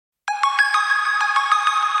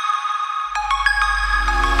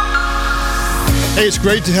Hey, it's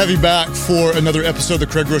great to have you back for another episode of the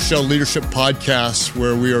Craig Rochelle Leadership Podcast,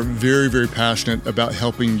 where we are very, very passionate about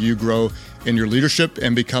helping you grow in your leadership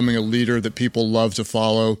and becoming a leader that people love to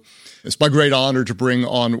follow. It's my great honor to bring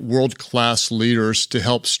on world-class leaders to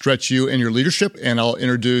help stretch you in your leadership, and I'll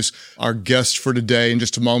introduce our guest for today in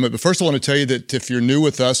just a moment. But first, I want to tell you that if you're new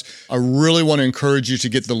with us, I really want to encourage you to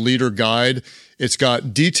get the Leader Guide. It's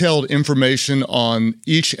got detailed information on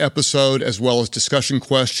each episode, as well as discussion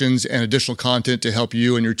questions and additional content to help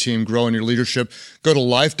you and your team grow in your leadership. Go to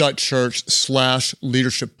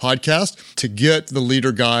life.church/leadership podcast to get the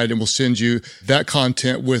Leader Guide, and we'll send you that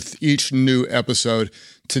content with each new episode.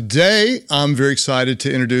 Today, I'm very excited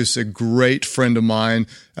to introduce a great friend of mine,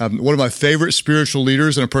 one of my favorite spiritual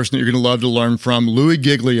leaders and a person that you're going to love to learn from. Louie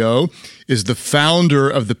Giglio is the founder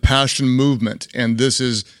of the Passion Movement, and this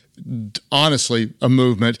is honestly a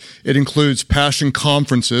movement. It includes Passion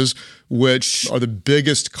Conferences, which are the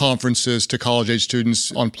biggest conferences to college-age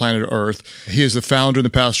students on planet Earth. He is the founder and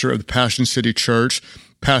the pastor of the Passion City Church,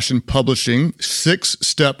 Passion Publishing, 6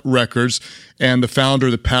 Step Records, and the founder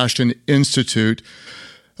of the Passion Institute.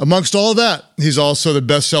 Amongst all of that, he's also the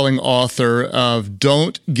best-selling author of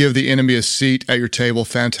Don't Give the Enemy a Seat at Your Table,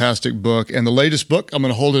 fantastic book. And the latest book, I'm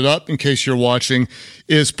going to hold it up in case you're watching,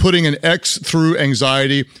 is Putting an X Through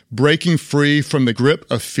Anxiety, Breaking Free from the Grip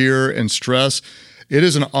of Fear and Stress. It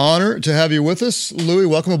is an honor to have you with us. Louie,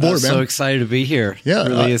 welcome aboard, man. I'm so excited to be here. Yeah,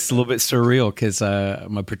 really, it's a little bit surreal because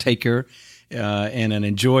I'm a partaker and an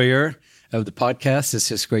enjoyer of the podcast. It's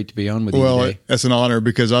just great to be on with you today. Well, it's an honor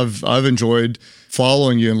because I've enjoyed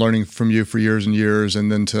following you and learning from you for years and years,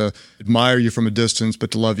 and then to admire you from a distance,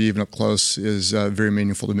 but to love you even up close is very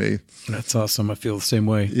meaningful to me. That's awesome. I feel the same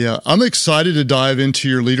way. Yeah, I'm excited to dive into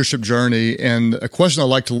your leadership journey, and a question I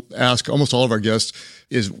like to ask almost all of our guests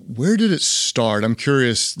is, where did it start? I'm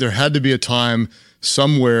curious. There had to be a time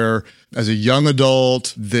somewhere as a young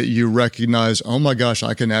adult that you recognize, oh my gosh,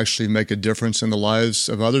 I can actually make a difference in the lives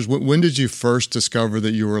of others. When did you first discover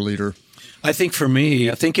that you were a leader? I think for me,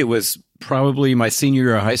 it was probably my senior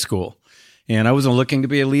year of high school. And I wasn't looking to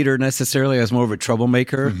be a leader necessarily. I was more of a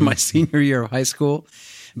troublemaker my senior year of high school.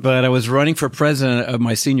 But I was running for president of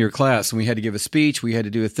my senior class, and we had to give a speech. We had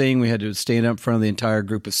to do a thing. We had to stand up in front of the entire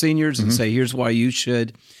group of seniors and say, here's why you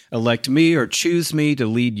should elect me or choose me to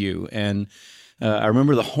lead you. And I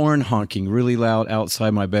remember the horn honking really loud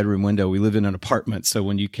outside my bedroom window. We lived in an apartment, so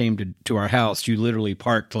when you came to our house, you literally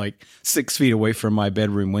parked like 6 feet away from my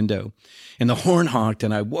bedroom window. And the horn honked,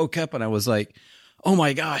 and I woke up, and I was like, oh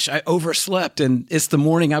my gosh, I overslept, and it's the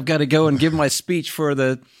morning. I've got to go and give my speech for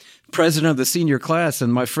the president of the senior class,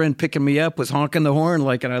 and my friend picking me up was honking the horn,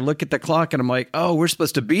 and I look at the clock, and I'm like, oh, we're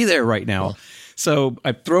supposed to be there right now. Wow. So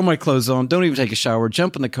I throw my clothes on, don't even take a shower,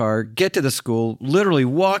 jump in the car, get to the school, literally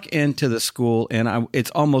walk into the school, and it's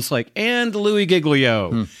almost like, and Louie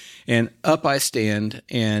Giglio. And up I stand,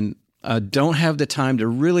 and I don't have the time to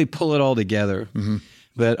really pull it all together.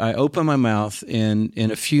 But I open my mouth, and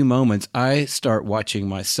in a few moments, I start watching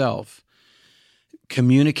myself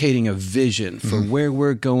communicating a vision for where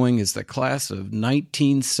we're going as the class of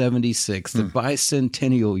 1976, the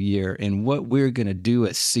bicentennial year, and what we're going to do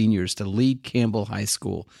as seniors to lead Campbell High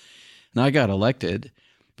School. And I got elected,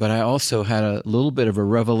 but I also had a little bit of a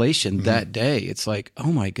revelation that day. It's like,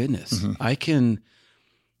 oh my goodness, I can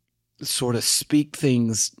sort of speak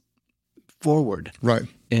things forward. Right.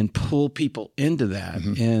 And pull people into that.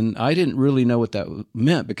 And I didn't really know what that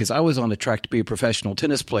meant because I was on the track to be a professional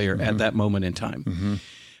tennis player at that moment in time.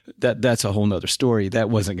 That's a whole nother story. That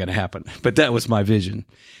wasn't going to happen, but that was my vision.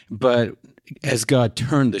 But as God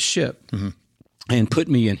turned the ship and put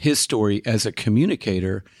me in his story as a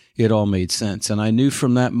communicator, it all made sense. And I knew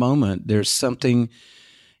from that moment, there's something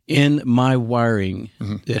in my wiring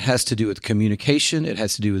that has to do with communication, it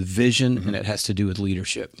has to do with vision, and it has to do with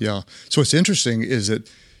leadership. Yeah. So what's interesting is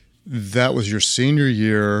that was your senior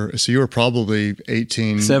year. So you were probably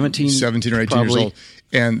 17 or 18 probably. years old.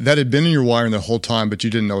 And that had been in your wiring the whole time, but you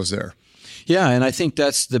didn't know it was there. Yeah, and I think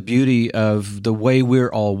that's the beauty of the way we're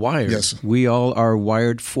all wired. Yes. We all are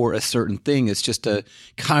wired for a certain thing. It's just a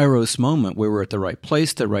kairos moment where we're at the right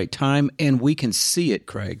place, the right time, and we can see it,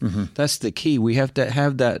 Craig. That's the key. We have to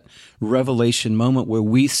have that revelation moment where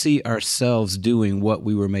we see ourselves doing what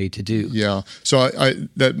we were made to do. Yeah. So I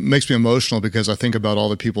that makes me emotional because I think about all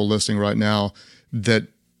the people listening right now that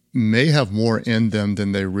may have more in them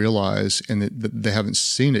than they realize and that they haven't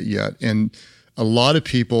seen it yet. And a lot of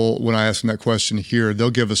people, when I ask them that question here, they'll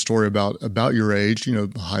give a story about your age,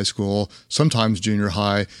 high school, sometimes junior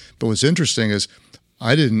high. But what's interesting is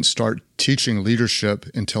I didn't start teaching leadership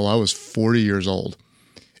until I was 40 years old.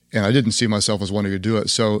 And I didn't see myself as wanting to do it.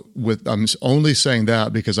 So I'm only saying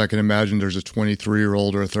that because I can imagine there's a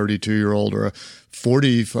 23-year-old or a 32-year-old or a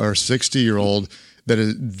 40 or 60-year-old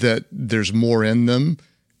that there's more in them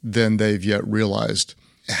than they've yet realized.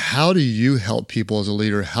 How do you help people as a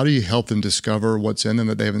leader? How do you help them discover what's in them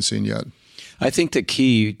that they haven't seen yet? I think the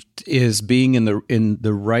key is being in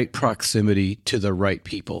the right proximity to the right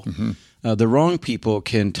people. The wrong people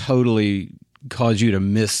can totally cause you to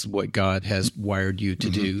miss what God has wired you to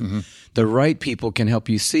do. The right people can help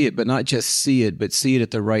you see it, but not just see it, but see it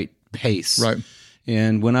at the right pace. Right.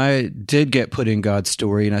 And when I did get put in God's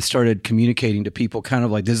story and I started communicating to people kind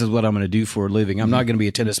of like, this is what I'm going to do for a living. I'm not going to be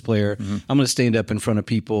a tennis player. I'm going to stand up in front of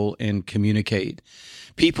people and communicate.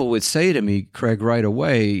 People would say to me, Craig, right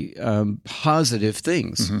away, positive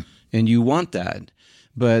things. And you want that.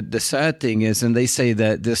 But the sad thing is, and they say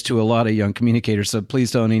that this to a lot of young communicators, so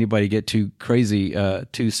please don't anybody get too crazy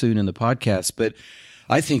too soon in the podcast, but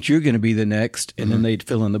I think you're going to be the next, and then they'd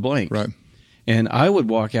fill in the blank. Right. And I would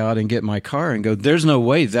walk out and get my car and go, there's no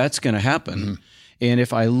way that's going to happen. And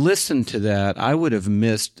if I listened to that, I would have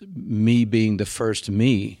missed me being the first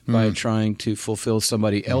me by trying to fulfill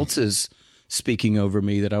somebody else's speaking over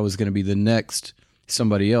me that I was going to be the next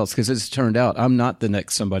somebody else. Because it's turned out I'm not the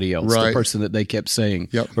next somebody else, the person that they kept saying,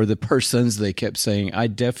 or the persons they kept saying. I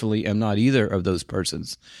definitely am not either of those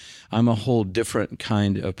persons. I'm a whole different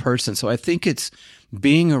kind of person. So I think it's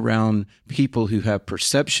being around people who have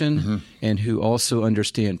perception and who also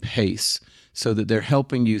understand pace, so that they're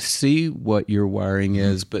helping you see what your wiring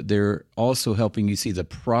is, but they're also helping you see the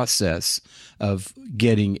process of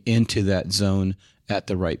getting into that zone at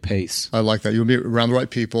the right pace. I like that. You'll be around the right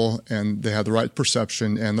people, and they have the right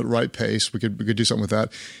perception and the right pace. We could do something with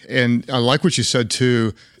that. And I like what you said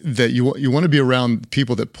too, that you want to be around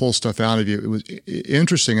people that pull stuff out of you. It was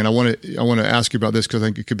interesting, and I want to ask you about this because I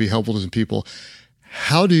think it could be helpful to some people.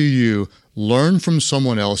 How do you learn from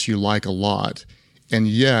someone else you like a lot, and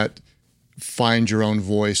yet find your own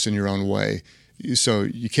voice in your own way? So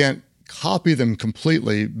you can't copy them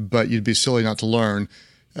completely, but you'd be silly not to learn.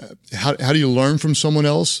 How do you learn from someone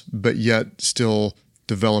else, but yet still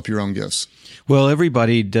develop your own gifts? Well,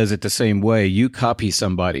 everybody does it the same way. You copy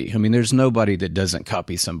somebody. I mean, there's nobody that doesn't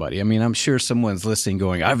copy somebody. I mean, I'm sure someone's listening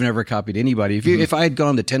going, I've never copied anybody. If I had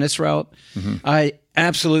gone the tennis route, I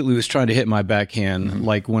absolutely was trying to hit my backhand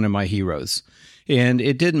like one of my heroes. And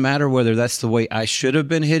it didn't matter whether that's the way I should have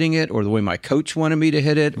been hitting it or the way my coach wanted me to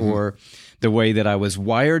hit it or the way that I was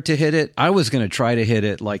wired to hit it. I was going to try to hit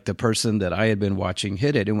it like the person that I had been watching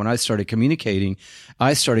hit it. And when I started communicating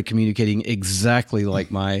exactly like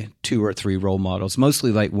my 2 or 3 role models,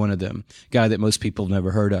 mostly like one of them, guy that most people have never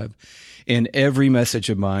heard of. And every message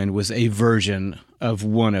of mine was a version of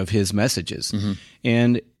one of his messages.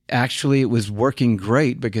 And actually, it was working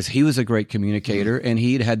great because he was a great communicator and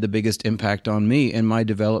he'd had the biggest impact on me in my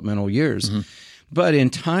developmental years. But in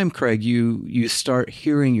time, Craig, you start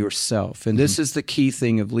hearing yourself. And this is the key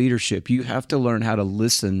thing of leadership. You have to learn how to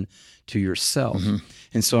listen to yourself.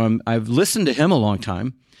 And so I've listened to him a long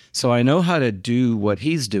time, so I know how to do what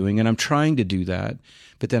he's doing, and I'm trying to do that.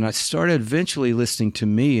 But then I started eventually listening to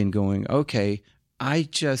me and going, okay, I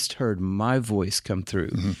just heard my voice come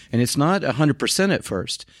through. And it's not 100% at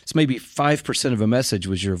first. It's maybe 5% of a message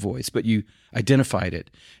was your voice, but you identified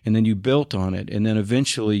it, and then you built on it, and then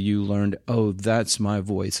eventually you learned, oh, that's my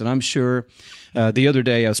voice. And I'm sure the other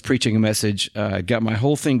day I was preaching a message, got my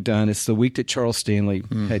whole thing done. It's the week that Charles Stanley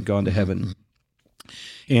had gone to heaven.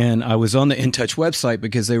 And I was on the In Touch website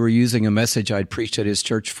because they were using a message I'd preached at his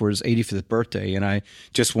church for his 85th birthday, and I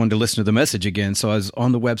just wanted to listen to the message again. So I was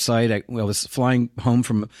on the website. I was flying home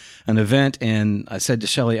from an event, and I said to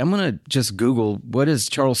Shelley, I'm going to just Google, what does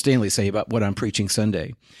Charles Stanley say about what I'm preaching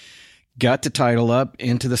Sunday? Got the title up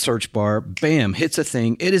into the search bar, bam, hits a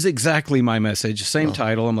thing. It is exactly my message, same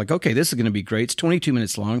title. I'm like, okay, this is going to be great. It's 22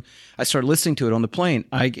 minutes long. I start listening to it on the plane.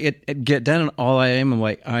 I get done, and I'm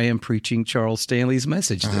like, I am preaching Charles Stanley's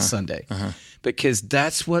message this Sunday. Because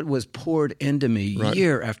that's what was poured into me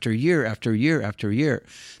year after year after year after year.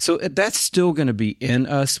 So that's still going to be in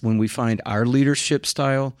us when we find our leadership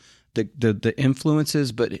style, the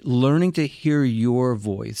influences, but learning to hear your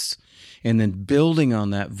voice and then building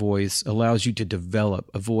on that voice allows you to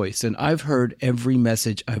develop a voice. And I've heard every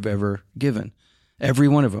message I've ever given. Every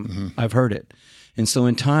one of them, I've heard it. And so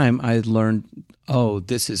in time, I learned, oh,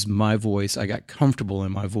 this is my voice. I got comfortable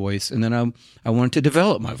in my voice. And then I wanted to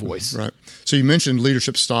develop my voice. Right. So you mentioned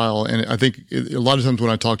leadership style. And I think a lot of times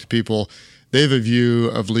when I talk to people, they have a view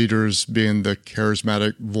of leaders being the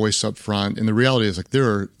charismatic voice up front. And the reality is, like,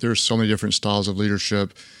 there are so many different styles of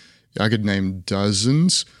leadership. I could name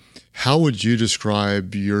dozens. How would you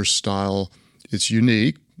describe your style? It's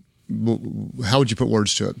unique, how would you put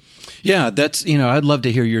words to it? Yeah, that's, I'd love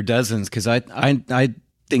to hear your dozens, because I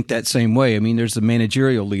think that same way. I mean, there's a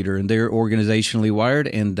managerial leader, and they're organizationally wired,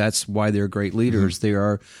 and that's why they're great leaders. They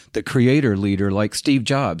are the creator leader, like Steve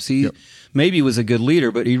Jobs. He maybe was a good leader,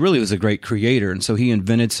 but he really was a great creator. And so he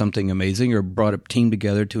invented something amazing, or brought a team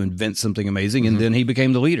together to invent something amazing, and then he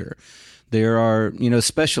became the leader. There are,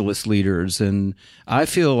 specialist leaders, and I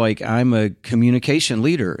feel like I'm a communication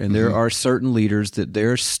leader, and there are certain leaders that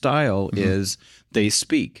their style is they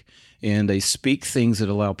speak, and they speak things that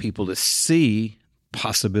allow people to see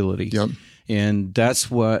possibility. Yep. And that's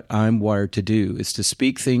what I'm wired to do, is to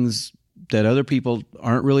speak things that other people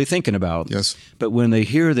aren't really thinking about. Yes. But when they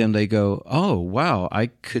hear them, they go, oh, wow, I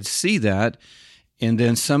could see that. And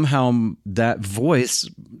then somehow that voice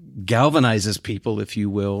galvanizes people, if you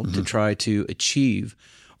will, to try to achieve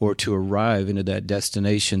or to arrive into that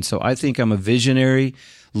destination. So I think I'm a visionary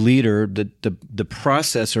leader. The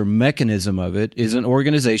process or mechanism of it isn't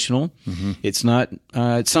organizational. It's not,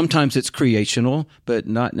 sometimes it's creational, but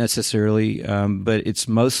not necessarily, but it's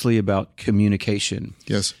mostly about communication.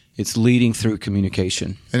 Yes. It's leading through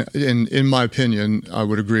communication. And in my opinion, I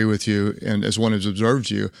would agree with you. And as one who's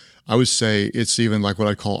observed you, I would say it's even like what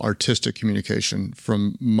I call artistic communication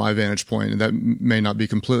from my vantage point. And that may not be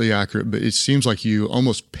completely accurate, but it seems like you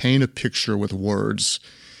almost paint a picture with words,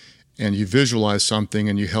 and you visualize something,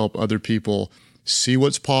 and you help other people see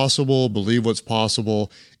what's possible, believe what's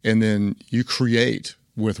possible, and then you create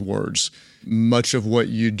with words. Much of what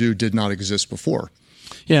you do did not exist before.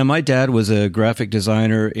 Yeah, my dad was a graphic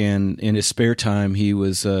designer, and in his spare time, he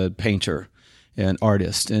was a painter, an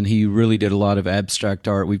artist, and he really did a lot of abstract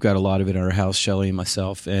art. We've got a lot of it in our house, Shelley and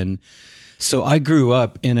myself. And so I grew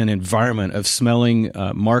up in an environment of smelling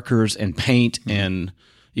markers and paint and,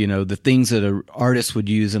 the things that an artist would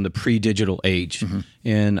use in the pre-digital age.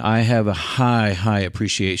 And I have a high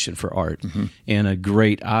appreciation for art and a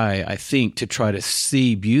great eye, I think, to try to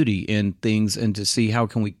see beauty in things and to see how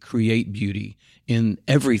can we create beauty in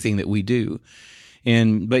everything that we do.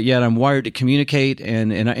 But yet I'm wired to communicate,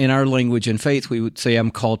 and in our language and faith, we would say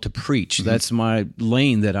I'm called to preach. That's my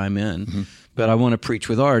lane that I'm in, but I want to preach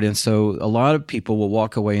with art. And so a lot of people will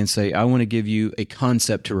walk away and say, I want to give you a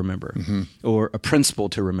concept to remember or a principle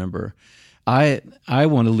to remember. I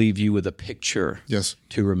want to leave you with a picture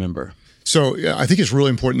to remember. So I think it's really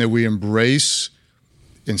important that we embrace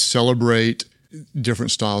and celebrate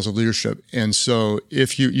different styles of leadership. And so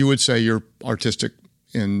if you would say you're artistic,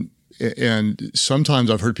 and sometimes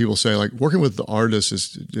I've heard people say, like, working with the artists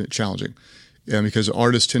is challenging, because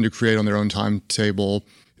artists tend to create on their own timetable.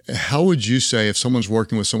 How would you say, if someone's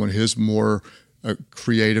working with someone who's more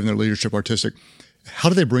creative in their leadership, artistic, how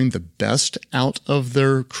do they bring the best out of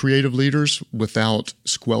their creative leaders without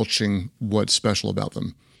squelching what's special about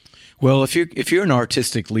them? Well, if you're an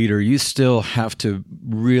artistic leader, you still have to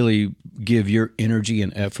really give your energy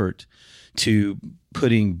and effort to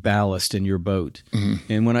putting ballast in your boat.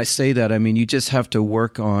 And when I say that, I mean you just have to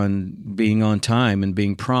work on being on time and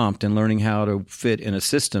being prompt and learning how to fit in a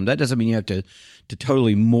system. That doesn't mean you have to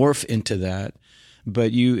totally morph into that.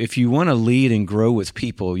 But if you want to lead and grow with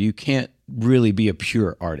people, you can't really be a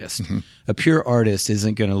pure artist. A pure artist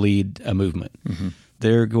isn't going to lead a movement.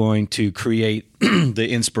 They're going to create the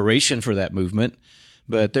inspiration for that movement,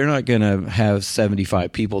 but they're not going to have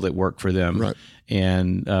 75 people that work for them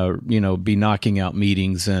and be knocking out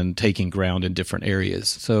meetings and taking ground in different areas.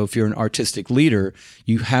 So if you're an artistic leader,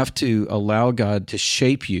 you have to allow God to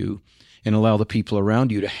shape you and allow the people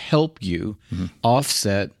around you to help you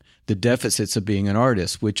offset the deficits of being an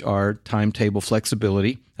artist, which are timetable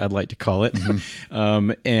flexibility, I'd like to call it,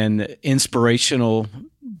 and inspirational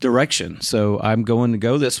direction. So I'm going to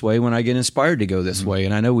go this way when I get inspired to go this way.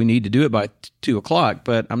 And I know we need to do it by 2:00,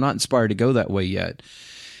 but I'm not inspired to go that way yet.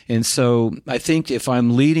 And so I think if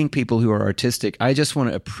I'm leading people who are artistic, I just want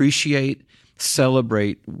to appreciate,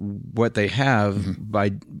 celebrate what they have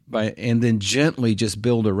by and then gently just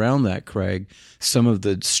build around that, Craig, some of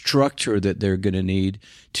the structure that they're going to need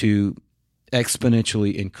to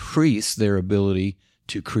exponentially increase their ability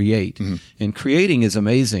to create. And creating is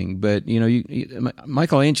amazing, but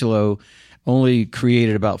Michelangelo only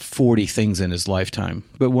created about 40 things in his lifetime,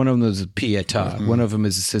 but one of them is a Pietà, one of them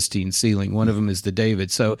is a Sistine ceiling, one of them is the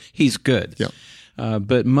David, so he's good.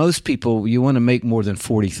 But most people, you want to make more than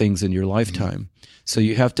 40 things in your lifetime. So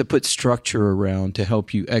you have to put structure around to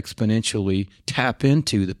help you exponentially tap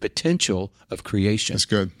into the potential of creation. That's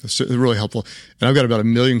good. That's really helpful. And I've got about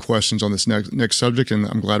 1 million questions on this next subject, and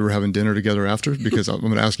I'm glad we're having dinner together after, because I'm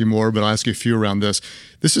going to ask you more, but I'll ask you a few around this.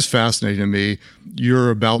 This is fascinating to me.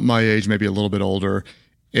 You're about my age, maybe a little bit older,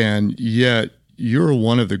 and yet you're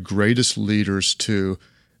one of the greatest leaders to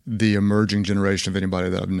the emerging generation of anybody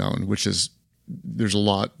that I've known, which is, there's a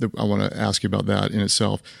lot that I want to ask you about that in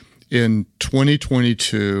itself. In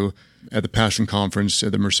 2022, at the Passion Conference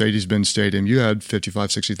at the Mercedes-Benz Stadium, you had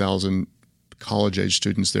 55, 60,000 college-age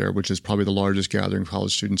students there, which is probably the largest gathering of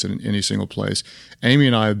college students in any single place. Amy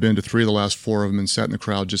and I have been to 3 of the last 4 of them and sat in the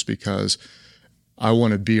crowd just because I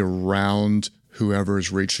want to be around whoever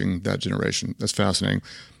is reaching that generation. That's fascinating.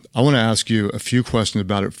 I want to ask you a few questions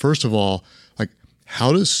about it. First of all, like,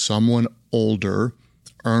 how does someone older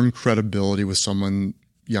earn credibility with someone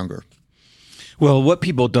younger? Well, what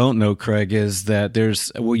people don't know, Craig, is that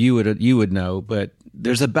you would know, but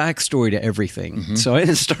there's a backstory to everything. Mm-hmm. So I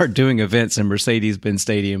didn't start doing events in Mercedes-Benz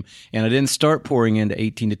Stadium, and I didn't start pouring into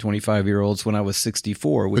 18 to 25-year-olds when I was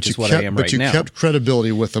 64, which is what I am right now. But you kept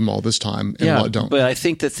credibility with them all this time, and a lot don't. But I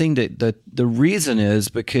think the thing the reason is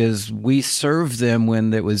because we served them when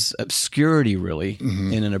there was obscurity, really,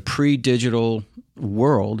 and in a pre-digital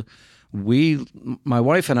world. My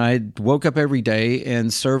wife and I woke up every day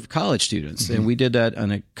and served college students. And we did that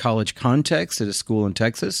in a college context at a school in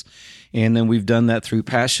Texas. And then we've done that through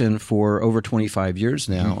Passion for over 25 years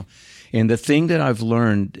now. And the thing that I've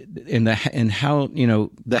learned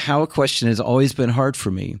the how question has always been hard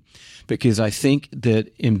for me, because I think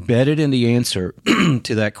that embedded in the answer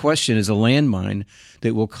to that question is a landmine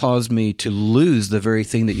that will cause me to lose the very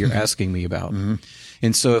thing that you're asking me about.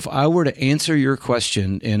 And so if I were to answer your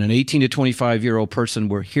question and an 18 to 25-year-old person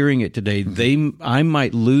were hearing it today, I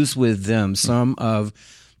might lose with them some of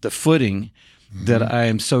the footing that I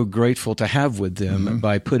am so grateful to have with them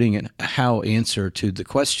by putting a how answer to the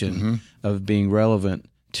question of being relevant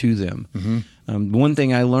to them. One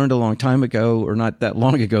thing I learned a long time ago, or not that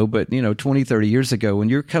long ago, but 20, 30 years ago, when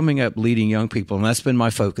you're coming up leading young people, and that's been my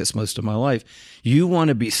focus most of my life, you want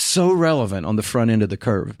to be so relevant on the front end of the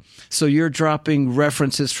curve. So you're dropping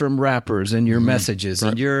references from rappers in your messages,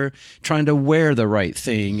 and you're trying to wear the right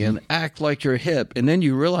thing and act like you're hip. And then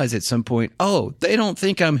you realize at some point, oh, they don't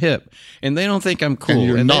think I'm hip, and they don't think I'm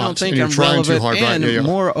cool, and they don't think I'm relevant. And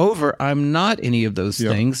moreover, I'm not any of those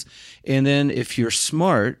things. And then if you're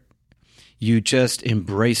smart, you just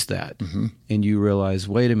embrace that and you realize,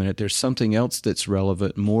 wait a minute, there's something else that's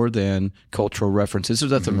relevant more than cultural references.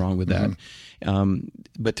 There's nothing wrong with that.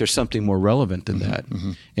 But there's something more relevant than that.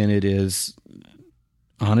 And it is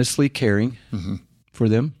honestly caring for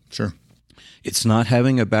them. Sure. It's not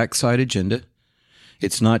having a backside agenda.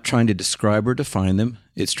 It's not trying to describe or define them.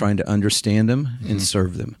 It's trying to understand them and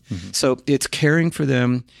serve them. So it's caring for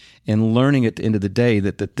them and learning at the end of the day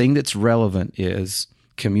that the thing that's relevant is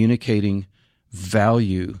communicating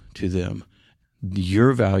value to them.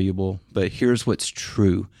 You're valuable, but here's what's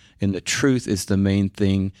true. And the truth is the main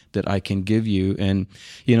thing that I can give you. And,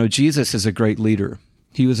 Jesus is a great leader.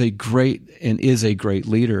 He was a great and is a great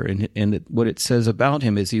leader. And what it says about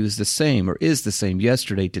him is he was the same or is the same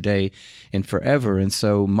yesterday, today, and forever. And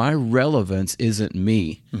so my relevance isn't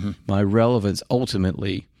me. My relevance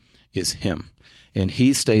ultimately is him. And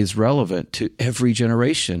he stays relevant to every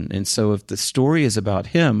generation. And so if the story is about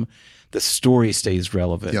him, the story stays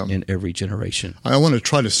relevant in every generation. I want to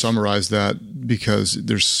try to summarize that because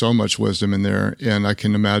there's so much wisdom in there. And I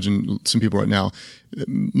can imagine some people right now,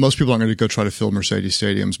 most people aren't going to go try to fill Mercedes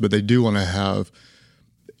stadiums, but they do want to have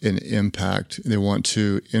an impact. They want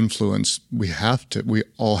to influence. We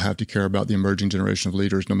all have to care about the emerging generation of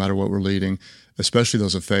leaders, no matter what we're leading, especially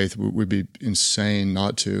those of faith. We'd be insane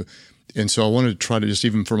not to. And so I wanted to try to just,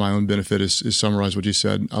 even for my own benefit, is summarize what you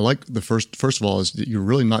said. I like the first of all is that you're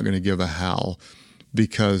really not going to give a how,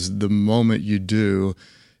 because the moment you do,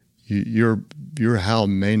 your how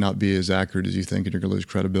may not be as accurate as you think, and you're going to lose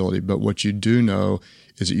credibility. But what you do know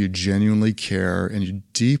is that you genuinely care and you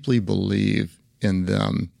deeply believe in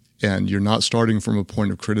them, and you're not starting from a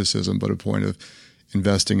point of criticism, but a point of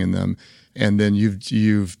investing in them. And then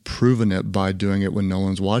you've proven it by doing it when no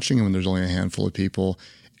one's watching and when there's only a handful of people.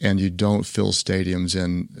 And you don't fill stadiums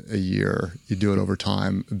in a year. You do it over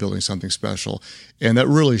time, building something special. And that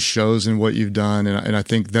really shows in what you've done. And I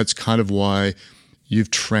think that's kind of why you've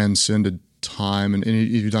transcended time, and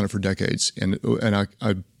you've done it for decades. And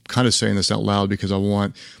I'm kind of saying this out loud because I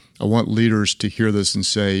want leaders to hear this and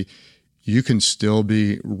say, you can still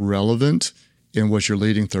be relevant in what you're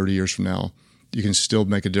leading 30 years from now. You can still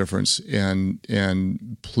make a difference, and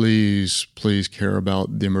please care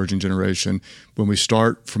about the emerging generation. When we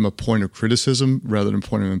start from a point of criticism rather than a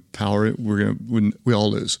point of empowerment, we all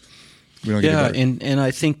lose. We don't get better. And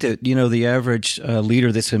I think that the average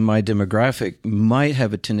leader that's in my demographic might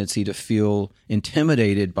have a tendency to feel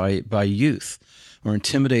intimidated by youth or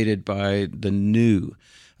intimidated by the new.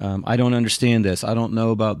 I don't understand this. I don't know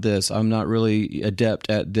about this. I'm not really adept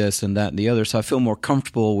at this and that and the other. So I feel more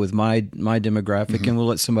comfortable with my demographic, and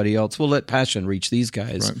we'll let passion reach these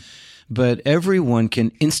guys. Right. But everyone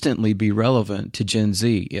can instantly be relevant to Gen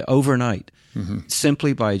Z overnight,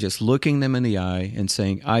 simply by just looking them in the eye and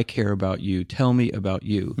saying, I care about you. Tell me about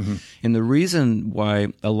you. And the reason why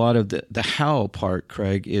a lot of the how part,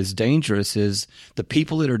 Craig, is dangerous is the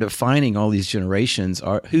people that are defining all these generations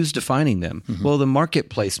who's defining them? Well, the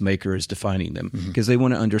marketplace maker is defining them because they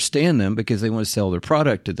want to understand them, because they want to sell their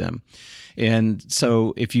product to them. And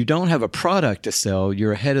so if you don't have a product to sell,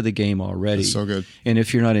 you're ahead of the game already. That's so good. And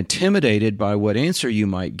if you're not intimidated by what answer you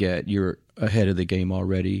might get, you're ahead of the game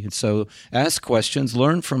already. And so ask questions,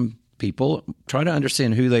 learn from people, try to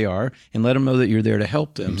understand who they are, and let them know that you're there to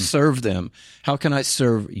help them, serve them. How can I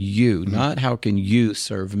serve you? Not how can you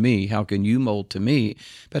serve me? How can you mold to me?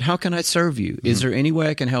 But how can I serve you? Is there any way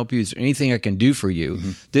I can help you? Is there anything I can do for you?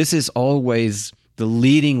 This is always the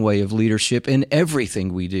leading way of leadership in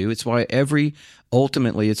everything we do.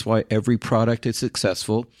 Ultimately, it's why every product is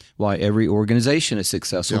successful, why every organization is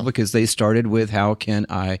successful, because they started with, how can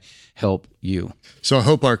I help you? So I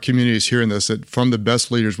hope our community is hearing this, that from the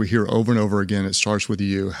best leaders we hear over and over again, it starts with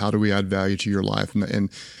you. How do we add value to your life?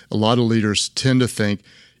 And a lot of leaders tend to think,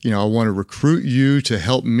 I want to recruit you to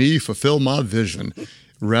help me fulfill my vision,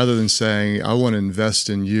 rather than saying, I want to invest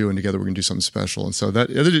in you and together we're going to do something special. And so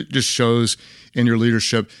that it just shows in your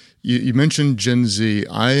leadership. You mentioned Gen Z.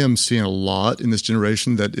 I am seeing a lot in this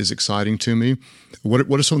generation that is exciting to me. What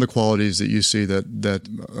are some of the qualities that you see that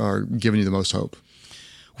are giving you the most hope?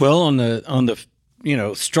 Well, on the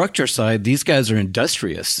structure side, these guys are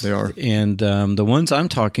industrious. They are. And the ones I'm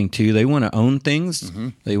talking to, they want to own things.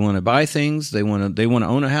 They want to buy things. They want to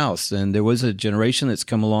own a house. And there was a generation that's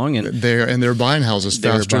come along, and they're buying houses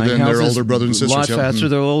faster than their older brothers and sisters. A lot faster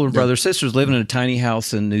than their older brothers and sisters, living in a tiny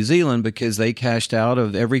house in New Zealand because they cashed out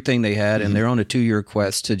of everything they had, and they're on a 2-year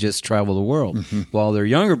quest to just travel the world. While their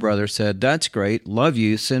younger brother said, that's great, love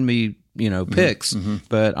you, send me pics,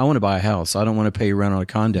 but I want to buy a house. I don't want to pay rent on a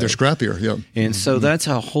condo. They're scrappier, yeah. And so that's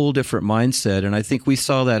a whole different mindset. And I think we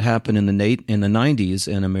saw that happen in the 90s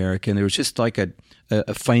in America. And there was just like a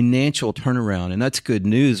financial turnaround. And that's good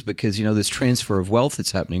news because, this transfer of wealth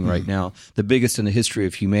that's happening right now, the biggest in the history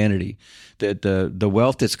of humanity, that the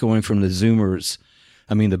wealth that's going from the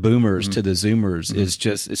boomers to the Zoomers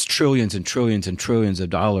it's trillions and trillions and trillions of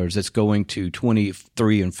dollars that's going to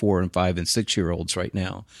 23 and 4 and 5 and 6-year-olds right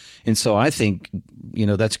now. And so I think,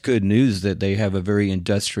 that's good news that they have a very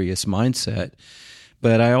industrious mindset.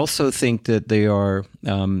 But I also think that they are,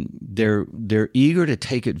 they're eager to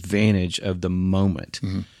take advantage of the moment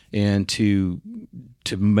and to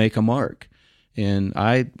make a mark. And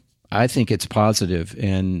I think it's positive,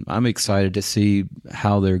 and I'm excited to see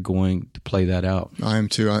how they're going to play that out. I am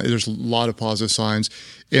too. There's a lot of positive signs.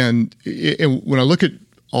 And when I look at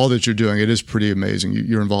all that you're doing, it is pretty amazing.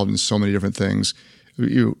 You're involved in so many different things.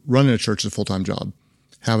 Running a church is a full-time job.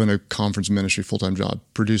 Having a conference ministry, full-time job.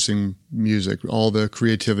 Producing music, all the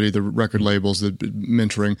creativity, the record labels, the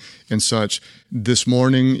mentoring and such. This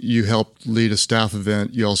morning, you helped lead a staff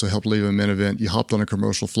event. You also helped lead a men event. You hopped on a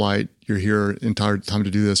commercial flight. You're here entire time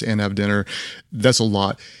to do this and have dinner. That's a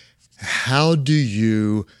lot. How do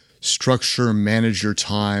you structure, manage your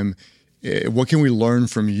time? What can we learn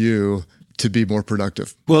from you to be more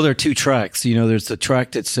productive? Well, there are 2 tracks. There's the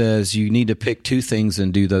track that says you need to pick 2 things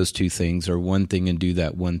and do those 2 things, or 1 thing and do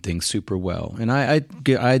that 1 thing super well. And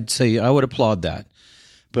I'd say I would applaud that,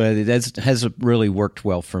 but it hasn't really worked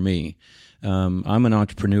well for me. I'm an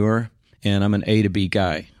entrepreneur, and I'm an A to B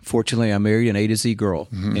guy. Fortunately, I married an A to Z girl,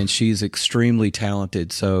 and she's extremely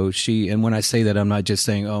talented. So and when I say that, I'm not just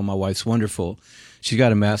saying, oh, my wife's wonderful. She's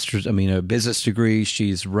got a business degree.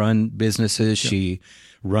 She's run businesses. Yeah. She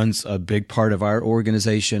runs a big part of our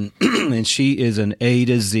organization, and she is an A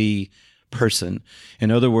to Z person.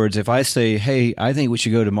 In other words, if I say, hey, I think we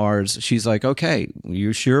should go to Mars, she's like, okay,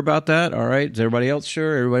 you sure about that? All right. Is everybody else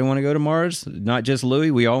sure? Everybody want to go to Mars? Not just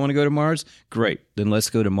Louie. We all want to go to Mars? Great. Then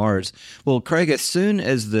let's go to Mars. Well, Craig, as soon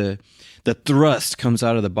as the thrust comes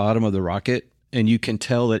out of the bottom of the rocket and you can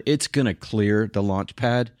tell that it's going to clear the launch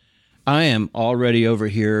pad, I am already over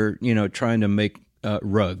here, trying to make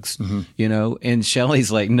rugs, and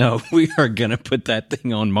Shelley's like, no, we are going to put that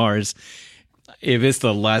thing on Mars if it's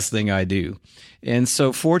the last thing I do. And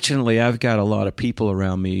so fortunately, I've got a lot of people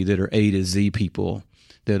around me that are A to Z people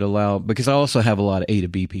that because I also have a lot of A to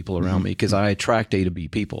B people around me because I attract A to B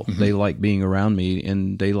people. They like being around me,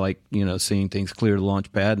 and they like, seeing things clear the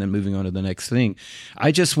launch pad and then moving on to the next thing.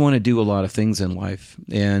 I just want to do a lot of things in life,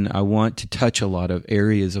 and I want to touch a lot of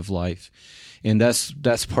areas of life. And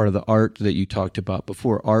that's part of the art that you talked about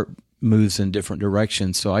before. Art moves in different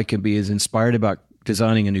directions. So I can be as inspired about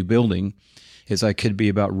designing a new building as I could be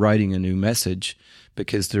about writing a new message,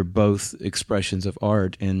 because they're both expressions of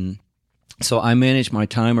art. And so I manage my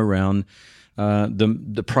time around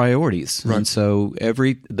the priorities. Right. And so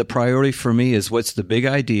the priority for me is what's the big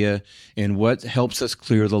idea and what helps us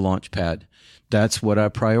clear the launch pad. That's what I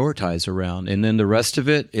prioritize around. And then the rest of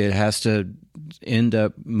it has to end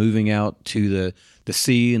up moving out to the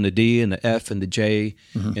C and the D and the F and the J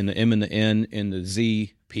and the M and the N and the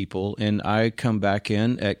Z people. And I come back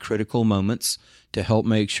in at critical moments to help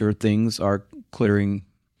make sure things are clearing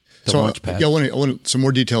the launch pad. Yeah, I want some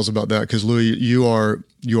more details about that, because Louie, you are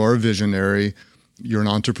a visionary. You're an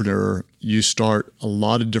entrepreneur. You start a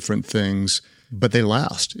lot of different things, but they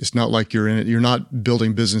last. It's not like you're in it. You're not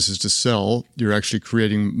building businesses to sell. You're actually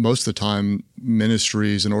creating, most of the time,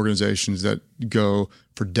 ministries and organizations that go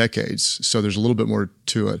for decades. So there's a little bit more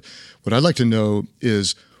to it. What I'd like to know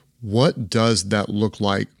is, what does that look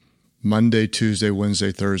like Monday, Tuesday,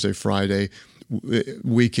 Wednesday, Thursday, Friday,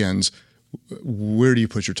 weekends? Where do you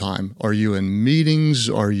put your time? Are you in meetings?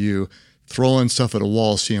 Are you throwing stuff at a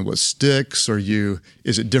wall, seeing what sticks?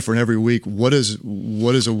 Is it different every week? What is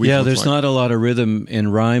a week? Yeah, there's not a lot of rhythm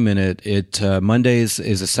and rhyme in it. Mondays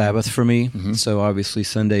is a Sabbath for me. So obviously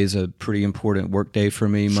Sunday is a pretty important work day for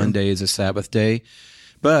me. Sure. Monday is a Sabbath day.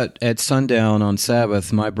 But at sundown on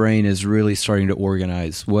Sabbath, my brain is really starting to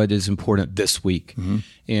organize what is important this week.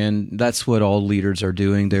 And that's what all leaders are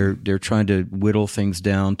doing. They're trying to whittle things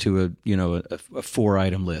down to a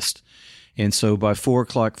 4-item list. And so by 4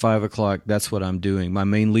 o'clock, 5 o'clock, that's what I'm doing. My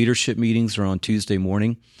main leadership meetings are on Tuesday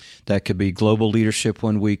morning. That could be global leadership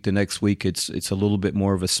one week. The next week, it's a little bit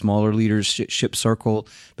more of a smaller leadership circle.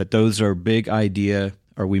 But those are big idea.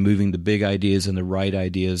 Are we moving the big ideas and the right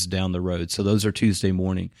ideas down the road? So those are Tuesday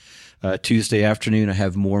morning. Tuesday afternoon, I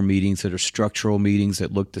have more meetings that are structural meetings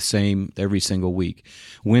that look the same every single week.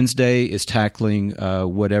 Wednesday is tackling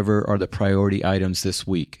whatever are the priority items this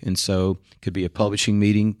week. And so it could be a publishing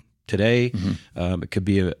meeting today. It could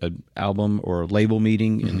be an album or a label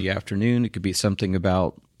meeting in the afternoon. It could be something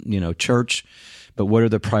about, church. But what are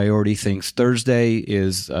the priority things? Thursday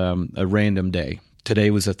is a random day.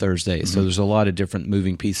 Today was a Thursday, so there's a lot of different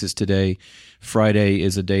moving pieces today. Friday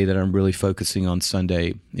is a day that I'm really focusing on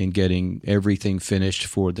Sunday and getting everything finished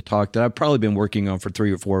for the talk that I've probably been working on for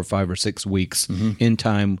 3 or 4 or 5 or 6 weeks in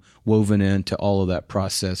time, woven into all of that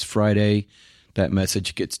process. Friday, that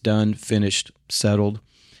message gets done, finished, settled.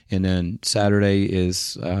 And then Saturday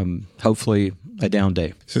is hopefully a down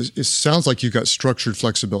day. So it sounds like you've got structured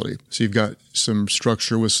flexibility. So you've got some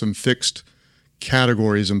structure with some fixed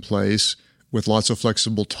categories in place, with lots of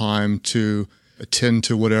flexible time to attend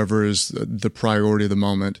to whatever is the priority of the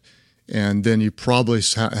moment. And then you probably,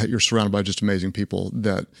 you're surrounded by just amazing people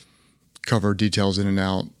that cover details in and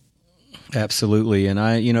out. Absolutely.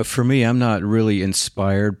 And for me, I'm not really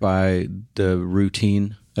inspired by the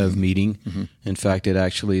routine of meeting. In fact, it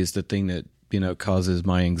actually is the thing that, causes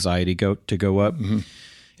my anxiety to go up.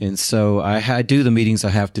 And so I do the meetings I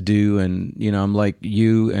have to do, and I'm like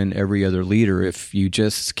you and every other leader. If you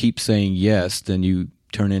just keep saying yes, then you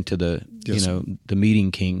turn into the the meeting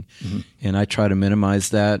king. And I try to minimize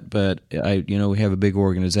that, but we have a big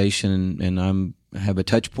organization, and I have a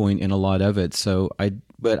touch point in a lot of it.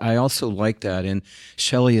 But I also like that, and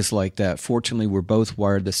Shelley is like that. Fortunately, we're both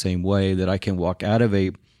wired the same way, that I can walk out of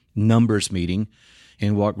a numbers meeting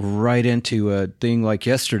and walk right into a thing like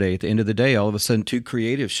yesterday. At the end of the day, all of a sudden, 2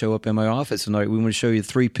 creatives show up in my office, and we want to show you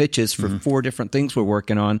 3 pitches for 4 different things we're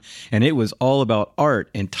working on. And it was all about art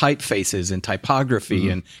and typefaces and typography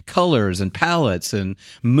and colors and palettes and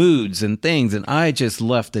moods and things. And I just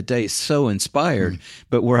left the day so inspired.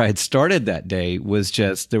 But where I had started that day was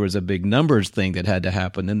just, there was a big numbers thing that had to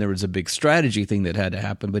happen. Then there was a big strategy thing that had to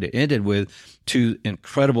happen. But it ended with 2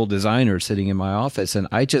 incredible designers sitting in my office. And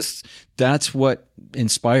that's what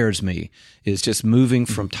inspires me, is just moving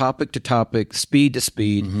from topic to topic, speed to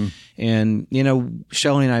speed. And,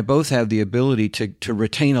 Shelley and I both have the ability to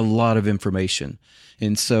retain a lot of information.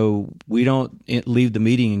 And so we don't leave the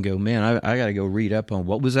meeting and go, man, I got to go read up on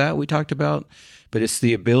what was that we talked about. But it's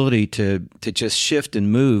the ability to just shift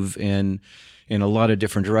and move in a lot of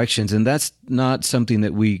different directions. And that's not something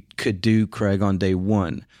that we could do, Craig, on day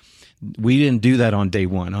one. We didn't do that on day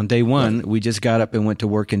one. On day one, we just got up and went to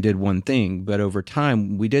work and did one thing. But over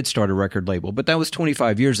time, we did start a record label. But that was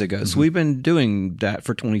 25 years ago. So we've been doing that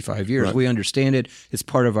for 25 years. Right. We understand it. It's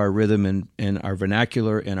part of our rhythm and our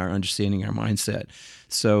vernacular and our understanding, our mindset.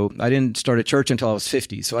 So I didn't start a church until I was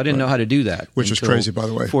 50. So I didn't know how to do that. Which is crazy, by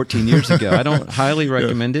the way. 14 years ago. I don't highly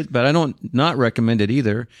recommend it, but I don't not recommend it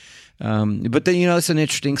either. But then, it's an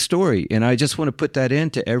interesting story. And I just want to put that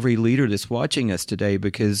into every leader that's watching us today,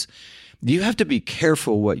 because you have to be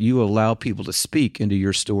careful what you allow people to speak into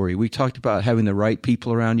your story. We talked about having the right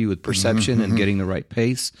people around you with perception and getting the right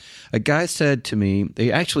pace. A guy said to me,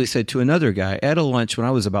 they actually said to another guy at a lunch when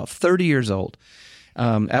I was about 30 years old,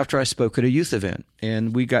 after I spoke at a youth event,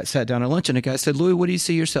 and we sat down at lunch, and a guy said, "Louie, what do you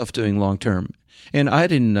see yourself doing long term?" And I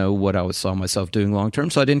didn't know what I saw myself doing long term,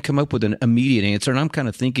 so I didn't come up with an immediate answer. And I'm kind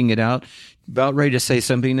of thinking it out, about ready to say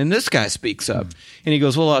something. And this guy speaks up, and he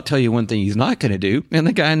goes, "Well, I'll tell you one thing he's not going to do." And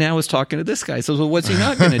the guy now is talking to this guy. He says, "Well, what's he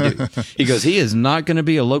not going to do?" He goes, "He is not going to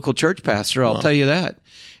be a local church pastor. I'll tell you that."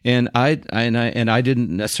 And I didn't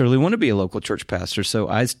necessarily want to be a local church pastor, so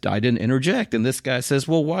I didn't interject. And this guy says,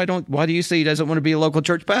 "Well, why do you say he doesn't want to be a local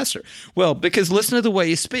church pastor?" Well, because listen to the way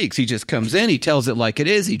he speaks. He just comes in, he tells it like it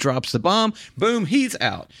is, he drops the bomb, boom, he's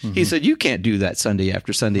out. He said, "You can't do that Sunday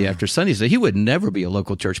after Sunday after Sunday." So he would never be a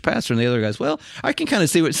local church pastor. And the other guy's, "Well, I can kind of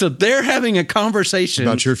see what." So they're having a conversation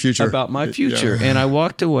about your future, about my future. Yeah. And I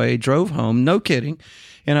walked away, drove home, no kidding,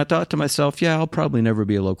 and I thought to myself, "Yeah, I'll probably never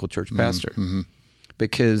be a local church pastor."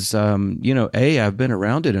 Because, I've been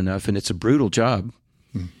around it enough, and it's a brutal job.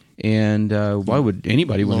 And why would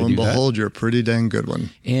anybody want to do that? Lo and behold, you're a pretty dang good one.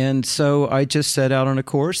 And so I just set out on a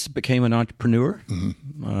course, became an entrepreneur,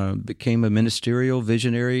 became a ministerial,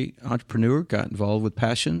 visionary entrepreneur, got involved with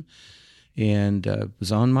passion, and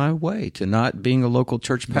was on my way to not being a local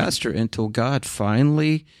church pastor until God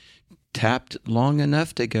finally tapped long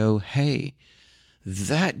enough to go, "Hey,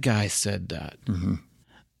 that guy said that.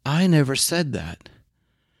 I never said that.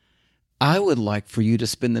 I would like for you to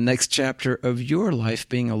spend the next chapter of your life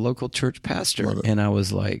being a local church pastor." And I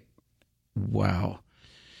was like, wow.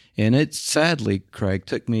 And it sadly, Craig,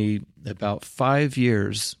 took me about 5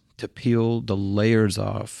 years to peel the layers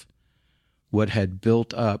off what had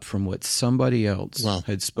built up from what somebody else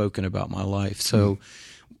had spoken about my life. So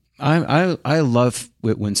I love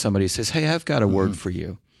it when somebody says, "Hey, I've got a word for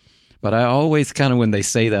you." But I always kind of, when they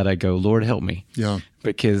say that, I go, "Lord, help me." Yeah.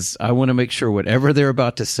 Because I want to make sure whatever they're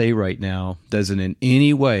about to say right now doesn't in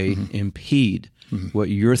any way impede what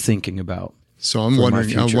you're thinking about. So I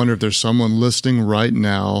wonder if there's someone listening right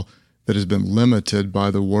now that has been limited by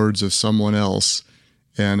the words of someone else,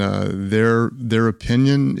 and their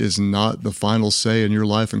opinion is not the final say in your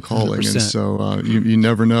life and calling. 100%. And so you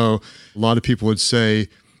never know. A lot of people would say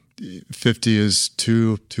 50 is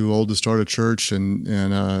too old to start a church, and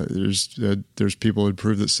there's people who'd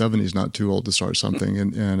prove that 70 is not too old to start something,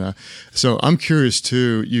 and so I'm curious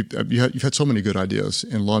too. You've had so many good ideas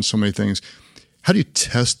and launched so many things. How do you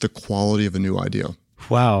test the quality of a new idea?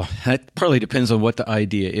 Wow, that probably depends on what the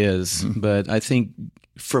idea is, but I think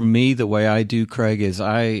for me the way I do, Craig, is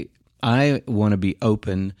I want to be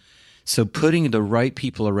open. So putting the right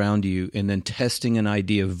people around you and then testing an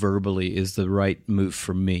idea verbally is the right move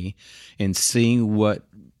for me, and seeing what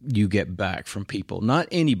you get back from people. Not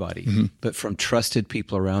anybody, but from trusted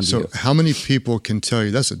people around you. So how many people can tell you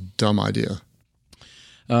that's a dumb idea?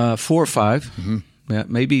 4 or 5. Yeah,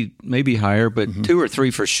 maybe higher, but 2 or 3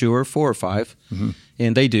 for sure, 4 or 5.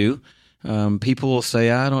 And they do. People will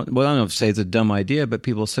say, I don't know if say it's a dumb idea, but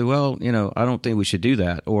people will say, "Well, I don't think we should do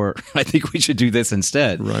that," or "I think we should do this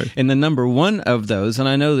instead." Right. And the number one of those, and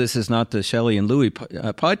I know this is not the Shelley and Louie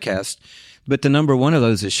podcast, but the number one of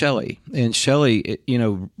those is Shelley. And Shelley,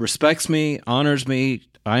 respects me, honors me.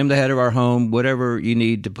 I'm the head of our home, whatever you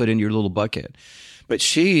need to put in your little bucket. But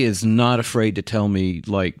she is not afraid to tell me,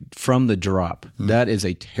 like, from the drop, that is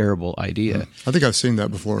a terrible idea. I think I've seen that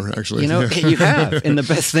before, actually. You have. And the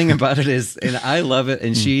best thing about it is, and I love it,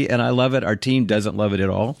 and I love it. Our team doesn't love it at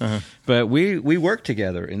all. But we work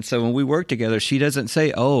together. And so when we work together, she doesn't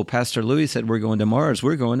say, "Oh, Pastor Louie said we're going to Mars.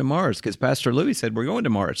 We're going to Mars because Pastor Louie said we're going to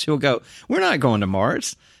Mars." She'll go, "We're not going to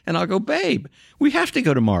Mars." And I'll go, "Babe, we have to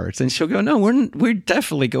go to Mars." And she'll go, "No, we're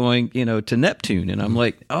definitely going, to Neptune." And I'm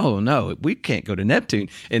like, "Oh no, we can't go to Neptune."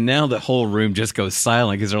 And now the whole room just goes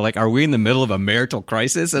silent because they're like, "Are we in the middle of a marital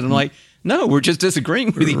crisis?" And I'm like, "No, we're just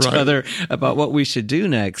disagreeing with each other about what we should do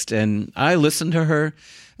next." And I listened to her.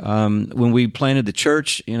 When we planted the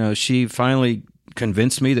church, she finally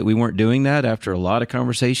convinced me that we weren't doing that after a lot of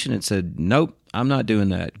conversation, and said, "Nope, I'm not doing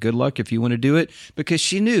that. Good luck if you want to do it," because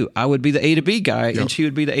she knew I would be the A to B guy and she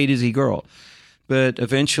would be the A to Z girl. But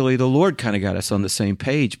eventually the Lord kind of got us on the same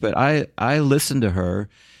page. But I listened to her,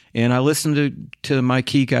 and I listened to my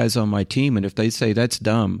key guys on my team. And if they say that's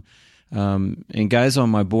dumb, and guys on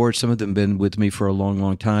my board, some of them have been with me for a long,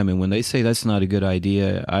 long time. And when they say that's not a good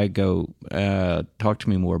idea, I go, talk to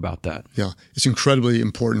me more about that. Yeah. It's incredibly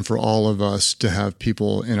important for all of us to have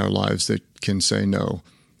people in our lives that can say no.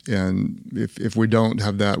 And if we don't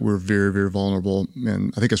have that, we're very, very vulnerable.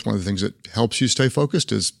 And I think that's one of the things that helps you stay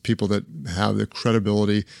focused is people that have the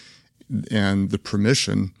credibility and the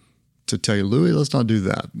permission to tell you, Louie, let's not do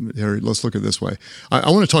that. Here, let's look at it this way. I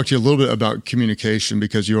want to talk to you a little bit about communication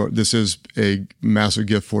because this is a massive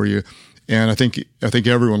gift for you. And I think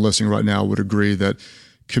everyone listening right now would agree that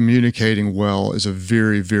communicating well is a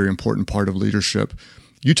very, very important part of leadership.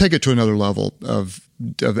 You take it to another level of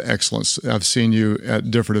excellence. I've seen you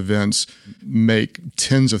at different events make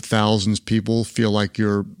tens of thousands of people feel like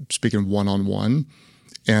you're speaking one-on-one.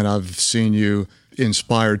 And I've seen you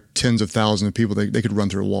inspire tens of thousands of people. They could run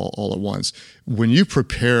through a wall all at once. When you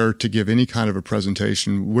prepare to give any kind of a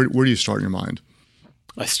presentation, where do you start in your mind?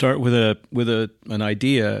 I start with an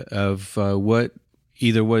idea of what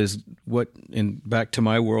back to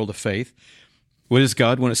my world of faith. What does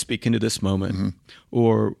God want to speak into this moment? Mm-hmm.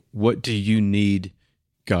 Or what do you need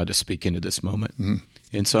God to speak into this moment? Mm-hmm.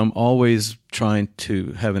 And so I'm always trying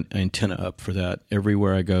to have an antenna up for that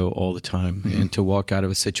everywhere I go all the time, mm-hmm. and to walk out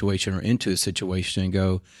of a situation or into a situation and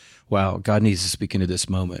go, wow, God needs to speak into this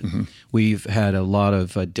moment. Mm-hmm. We've had a lot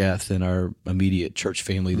of death in our immediate church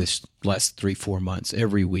family mm-hmm. this last 3-4 months.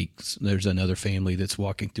 Every week there's another family that's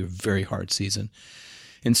walking through a very hard season.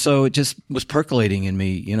 And so it just was percolating in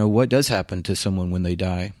me, what does happen to someone when they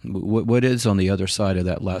die? What is on the other side of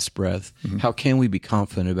that last breath? Mm-hmm. How can we be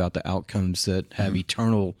confident about the outcomes that have mm-hmm.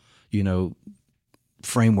 eternal,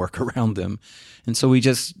 framework around them? And so we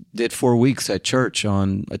just did 4 weeks at church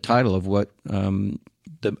on a title of what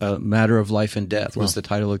the matter of life and death was the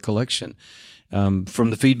title of the collection.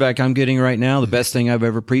 From the feedback I'm getting right now, the best thing I've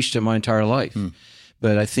ever preached in my entire life. Mm.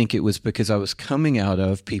 But I think it was because I was coming out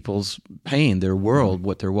of people's pain, their world, mm-hmm.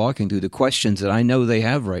 what they're walking through, the questions that I know they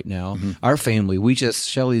have right now. Mm-hmm. Our family,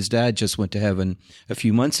 Shelley's dad just went to heaven a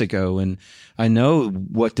few months ago, and I know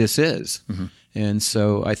what this is. Mm-hmm. And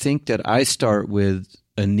so I think that I start with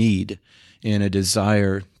a need and a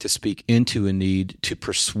desire to speak into a need to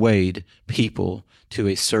persuade people to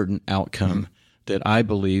a certain outcome mm-hmm. that I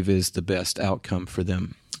believe is the best outcome for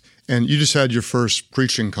them. And you just had your first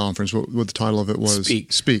preaching conference. What the title of it was?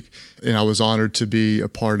 Speak. And I was honored to be a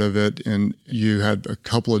part of it. And you had a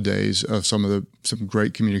couple of days of some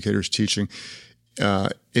great communicators teaching.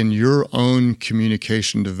 In your own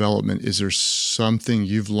communication development, is there something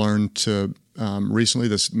you've learned recently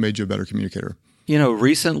that's made you a better communicator?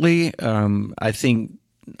 Recently, I think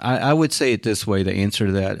I would say it this way, the answer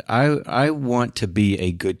to that. I want to be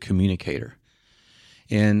a good communicator.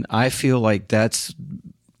 And I feel like that's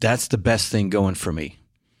the best thing going for me,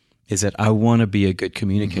 is that I want to be a good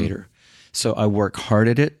communicator. Mm-hmm. So I work hard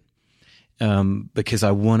at it because I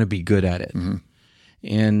want to be good at it. Mm-hmm.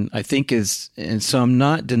 And I think so I'm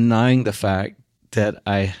not denying the fact that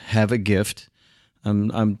I have a gift.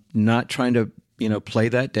 I'm not trying to, play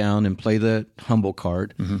that down and play the humble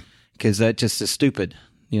card, because that just is stupid.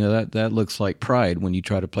 That looks like pride when you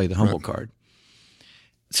try to play the humble card.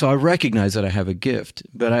 So I recognize that I have a gift,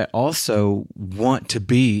 but I also want to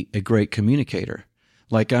be a great communicator.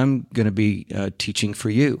 Like I'm going to be teaching for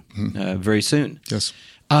you very soon. Yes.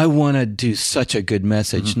 I want to do such a good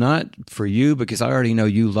message, not for you because I already know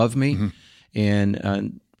you love me,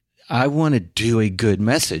 and I want to do a good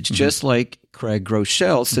message, just like Craig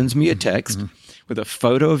Groeschel sends me a text with a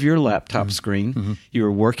photo of your laptop screen. You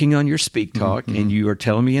are working on your Speak Talk, and you are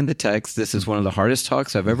telling me in the text, this is one of the hardest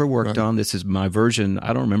talks I've ever worked on. This is my version,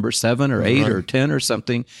 I don't remember, 7 or 8 or 10 or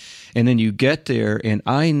something. And then you get there, and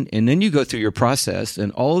then you go through your process,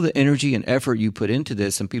 and all the energy and effort you put into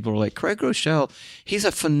this, and people are like, Craig Groeschel, he's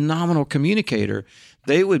a phenomenal communicator.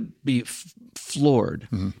 They would be floored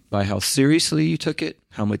by how seriously you took it,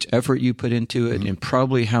 how much effort you put into it, and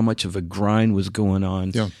probably how much of a grind was going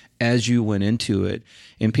on as you went into it.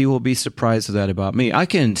 And people will be surprised at that about me. I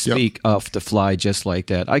can speak off the fly just like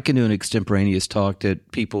that. I can do an extemporaneous talk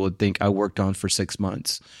that people would think I worked on for 6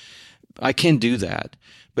 months. I can do that.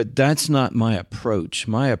 But that's not my approach.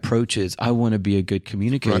 My approach is I want to be a good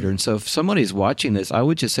communicator. Right. And so if somebody's watching this, I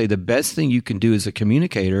would just say the best thing you can do as a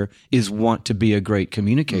communicator is want to be a great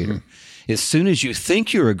communicator. As soon as you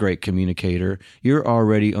think you're a great communicator, you're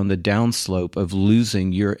already on the downslope of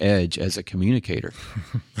losing your edge as a communicator.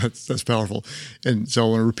 That's powerful. And so I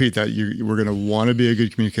want to repeat that. We're going to want to be a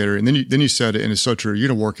good communicator. And then you said it, and it's so true. You're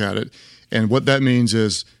going to work at it. And what that means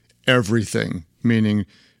is everything, meaning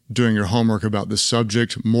doing your homework about the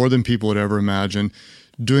subject more than people would ever imagine,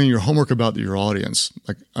 doing your homework about your audience,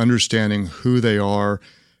 like understanding who they are,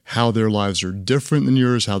 how their lives are different than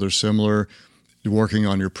yours, how they're similar, working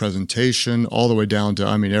on your presentation, all the way down to,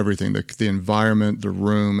 everything, the environment, the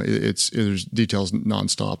room, there's details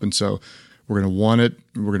nonstop. And so We're going to want it.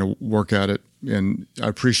 We're going to work at it. And I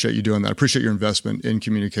appreciate you doing that. I appreciate your investment in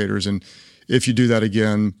communicators. And if you do that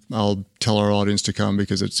again, I'll tell our audience to come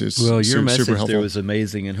because it's well, your super message helpful. There was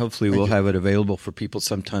amazing, and hopefully we'll have it available for people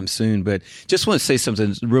sometime soon. But just want to say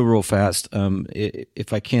something real fast,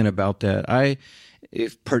 if I can, about that.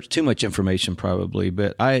 Too much information probably,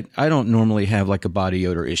 but I don't normally have like a body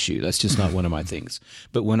odor issue. That's just not one of my things.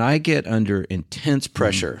 But when I get under intense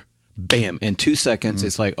pressure, bam, in 2 seconds,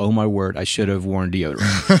 it's like, oh my word, I should have worn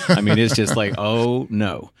deodorant. I mean, it's just like, oh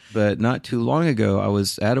no. But not too long ago, I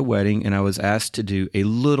was at a wedding and I was asked to do a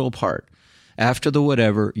little part. After the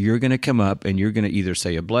whatever, you're going to come up and you're going to either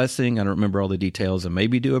say a blessing, I don't remember all the details, and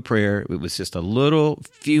maybe do a prayer. It was just a little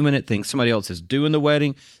few-minute thing. Somebody else is doing the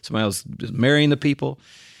wedding. Somebody else is marrying the people.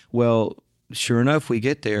 Well, sure enough, we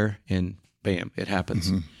get there and bam, it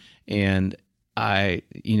happens. And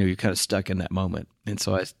you're kind of stuck in that moment. And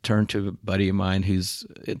so I turn to a buddy of mine who's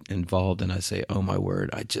involved and I say, oh my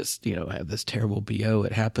word, I just, I have this terrible BO.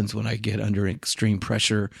 It happens when I get under extreme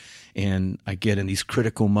pressure and I get in these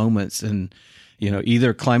critical moments and,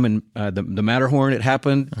 either climbing the Matterhorn, it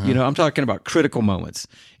happened, I'm talking about critical moments.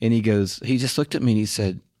 And he just looked at me and he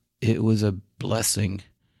said, it was a blessing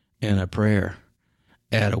and a prayer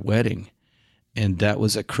at a wedding. And that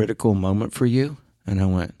was a critical moment for you? And I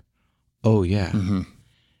went, oh yeah.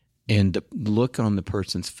 And the look on the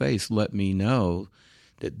person's face let me know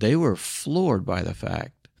that they were floored by the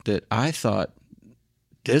fact that I thought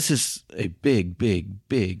this is a big, big,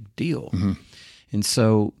 big deal. And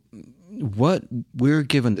so what we're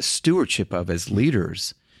given the stewardship of as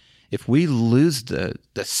leaders, if we lose the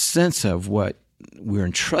sense of what we're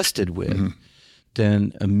entrusted with,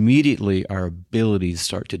 then immediately our abilities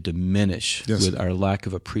start to diminish with our lack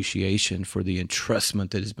of appreciation for the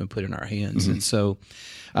entrustment that has been put in our hands. And so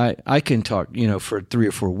I can talk, for 3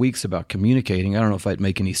 or 4 weeks about communicating. I don't know if I'd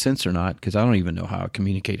make any sense or not because I don't even know how I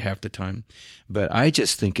communicate half the time. But I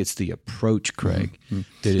just think it's the approach, Craig.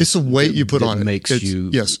 It's the weight you put on it. Makes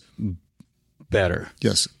you better.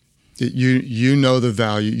 Yes. You know the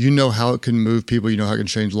value. You know how it can move people. You know how it can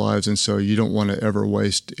change lives. And so you don't want to ever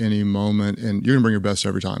waste any moment. And you're going to bring your best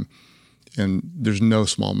every time. And there's no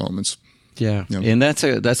small moments. Yeah. And that's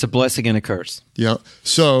a blessing and a curse. Yeah.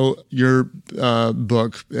 So your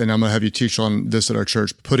book, and I'm going to have you teach on this at our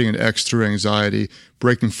church, Putting an X Through Anxiety,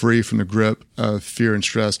 Breaking Free from the Grip of Fear and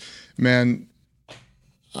Stress. Man,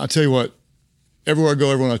 I'll tell you what, everywhere I go,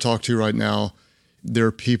 everyone I talk to right now, there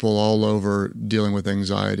are people all over dealing with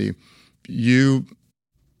anxiety. You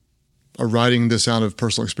are writing this out of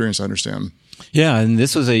personal experience, I understand. Yeah, and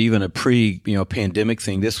this was even a pre-pandemic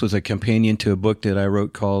thing. This was a companion to a book that I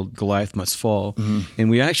wrote called Goliath Must Fall,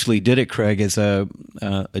 and we actually did it, Craig, as a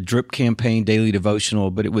drip campaign daily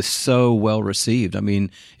devotional. But it was so well received. I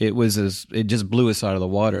mean, it just blew us out of the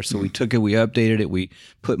water. So we took it, we updated it, we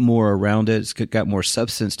put more around it. It's got more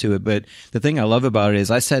substance to it. But the thing I love about it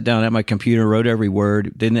is I sat down at my computer, wrote every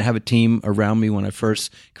word. Didn't have a team around me when I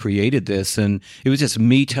first created this, and it was just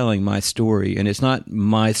me telling my story. And it's not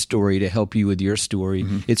my story to help you with your story.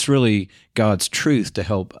 It's really God's truth to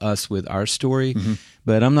help us with our story.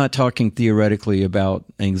 But I'm not talking theoretically about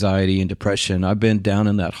anxiety and depression. I've been down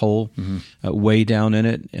in that hole, way down in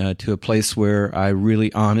it, to a place where I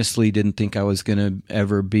really honestly didn't think I was going to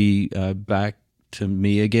ever be back to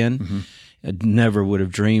me again. I never would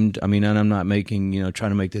have dreamed. I mean, and I'm not trying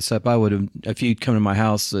to make this up. I would have, if you'd come to my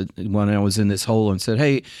house when I was in this hole and said,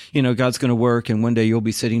 hey, God's going to work and one day you'll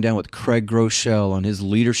be sitting down with Craig Groeschel on his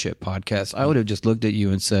leadership podcast, I would have just looked at you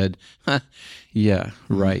and said, yeah,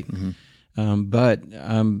 right. But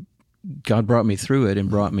God brought me through it and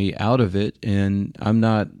brought me out of it, and I'm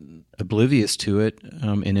not oblivious to it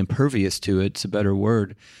and impervious to it. It's a better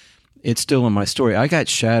word. It's still in my story. I got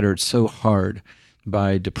shattered so hard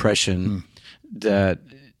by depression that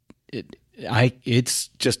it's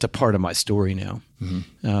just a part of my story now.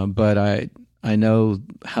 But I know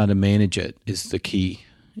how to manage it is the key.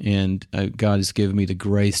 And God has given me the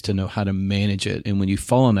grace to know how to manage it. And when you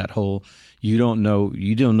fall in that hole, you don't know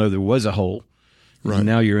there was a hole. Right.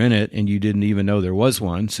 Now you're in it and you didn't even know there was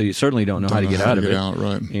one. So you certainly don't know how to get out of it.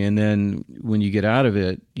 Right. And then when you get out of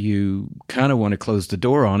it, you kind of want to close the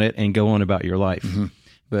door on it and go on about your life.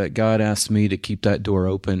 But God asked me to keep that door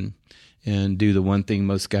open and do the one thing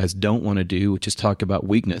most guys don't want to do, which is talk about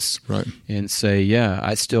weakness. Right. And say, yeah,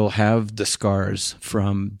 I still have the scars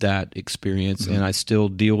from that experience and I still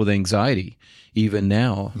deal with anxiety even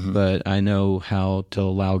now, but I know how to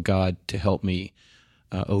allow God to help me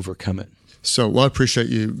overcome it. So, I appreciate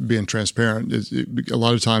you being transparent. A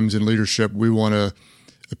lot of times in leadership, we want to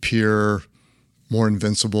appear more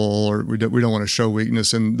invincible, or we don't want to show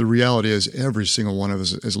weakness. And the reality is, every single one of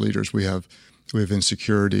us as leaders, we have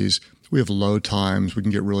insecurities, we have low times, we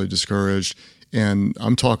can get really discouraged. And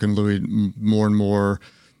I'm talking, Louie, more and more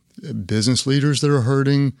business leaders that are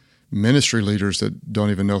hurting, ministry leaders that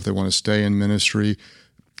don't even know if they want to stay in ministry.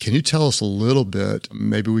 Can you tell us a little bit?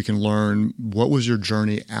 Maybe we can learn, what was your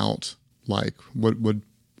journey out like? What'd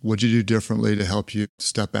you do differently to help you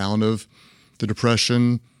step out of the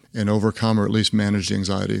depression and overcome, or at least manage the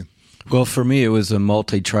anxiety? Well, for me, it was a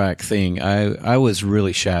multi-track thing. I was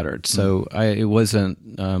really shattered. So it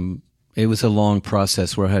wasn't, it was a long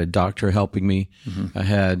process where I had a doctor helping me. I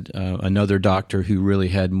had another doctor who really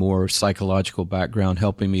had more psychological background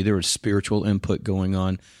helping me. There was spiritual input going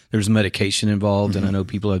on. There was medication involved, and I know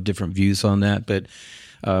people have different views on that, but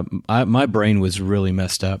my brain was really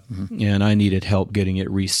messed up, and I needed help getting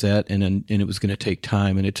it reset, and it was going to take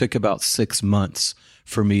time. And it took about 6 months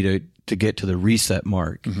for me to get to the reset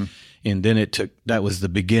mark. And then that was the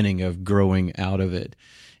beginning of growing out of it.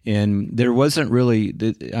 And there wasn't really,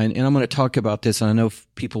 and I'm going to talk about this, and I know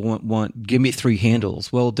people want, give me 3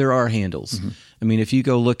 handles. Well, there are handles. I mean, if you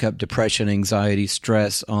go look up depression, anxiety,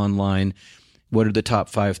 stress online, what are the top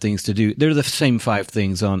 5 things to do? They're the same 5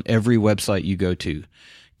 things on every website you go to.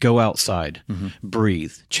 Go outside,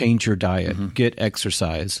 breathe, change your diet, get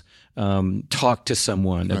exercise, talk to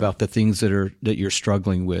someone about the things that you're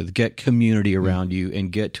struggling with, get community around you,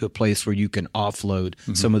 and get to a place where you can offload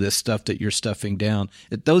some of this stuff that you're stuffing down.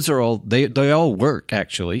 Those are all, they all work,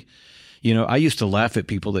 actually. You know, I used to laugh at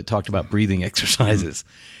people that talked about breathing exercises.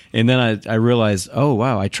 And then I realized, oh,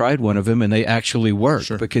 wow, I tried one of them and they actually work,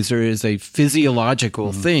 because there is a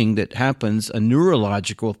physiological thing that happens, a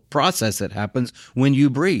neurological process that happens when you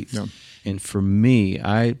breathe. And for me,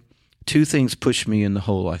 2 things pushed me in the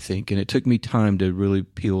hole, I think, and it took me time to really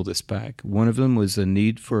peel this back. One of them was a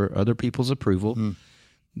need for other people's approval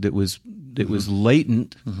that was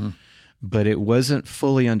latent, but it wasn't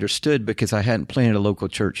fully understood because I hadn't planted a local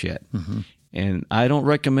church yet. And I don't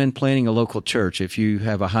recommend planting a local church if you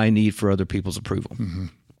have a high need for other people's approval.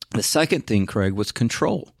 The second thing, Craig, was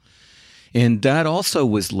control. And that also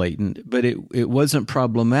was latent, but it wasn't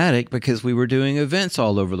problematic because we were doing events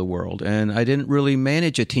all over the world. And I didn't really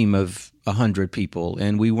manage a team of 100 people,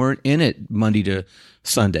 and we weren't in it Monday to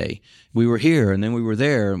Sunday. We were here and then we were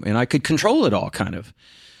there, and I could control it all, kind of.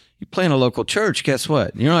 You plan a local church, guess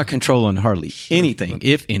what? You're not controlling hardly anything,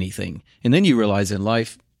 if anything. And then you realize in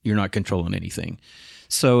life, you're not controlling anything.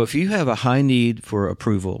 So if you have a high need for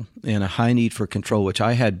approval and a high need for control, which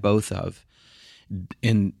I had both of,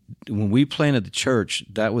 and when we planted the church,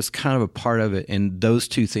 that was kind of a part of it. And those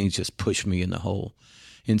 2 things just pushed me in the hole.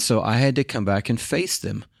 And so I had to come back and face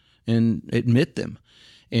them and admit them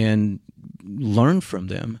and learn from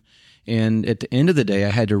them. And at the end of the day, I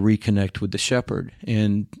had to reconnect with the shepherd.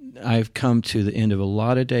 And I've come to the end of a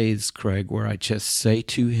lot of days, Craig, where I just say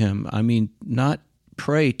to him, I mean, not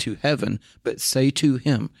pray to heaven, but say to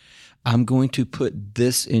him, I'm going to put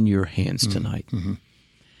this in your hands tonight.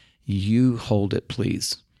 You hold it,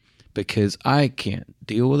 please, because I can't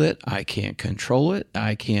deal with it. I can't control it.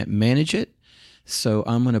 I can't manage it. So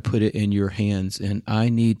I'm going to put it in your hands, and I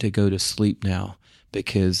need to go to sleep now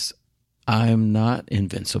because I'm not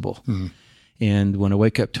invincible. And when I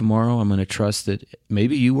wake up tomorrow, I'm going to trust that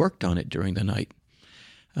maybe you worked on it during the night,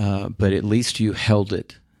 but at least you held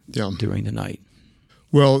it during the night.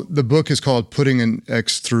 Well, the book is called Putting an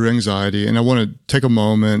X Through Anxiety, and I want to take a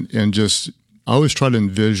moment and I always try to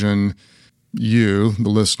envision you, the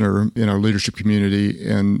listener, in our leadership community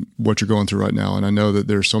and what you're going through right now. And I know that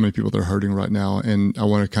there's so many people that are hurting right now, and I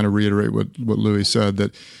want to kind of reiterate what Louie said,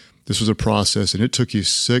 that this was a process, and it took you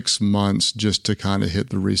 6 months just to kind of hit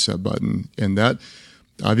the reset button. And that,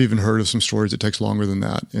 I've even heard of some stories that takes longer than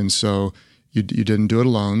that. And so you didn't do it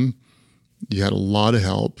alone. You had a lot of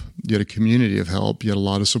help. You had a community of help. You had a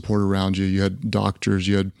lot of support around you. You had doctors.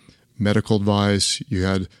 You had medical advice. You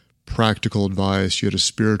had practical advice. You had a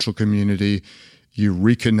spiritual community. You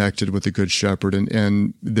reconnected with the Good Shepherd.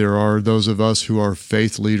 And there are those of us who are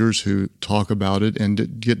faith leaders who talk about it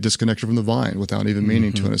and get disconnected from the vine without even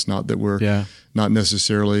meaning to. And it's not that we're not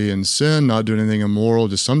necessarily in sin, not doing anything immoral.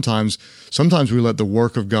 Just sometimes we let the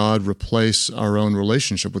work of God replace our own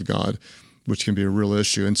relationship with God, which can be a real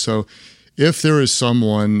issue. And so if there is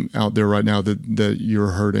someone out there right now that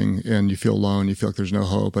you're hurting and you feel alone, you feel like there's no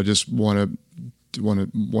hope, I just want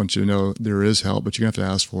you to know there is help, but you're gonna have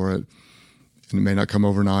to ask for it. And it may not come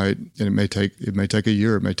overnight, and it may take a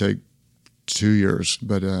year, it may take 2 years,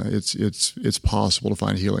 but it's possible to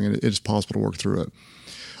find healing, and it's possible to work through it.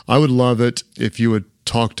 I would love it if you would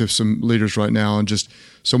talk to some leaders right now and just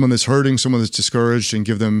someone that's hurting, someone that's discouraged, and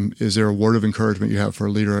give them, is there a word of encouragement you have for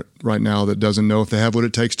a leader right now that doesn't know if they have what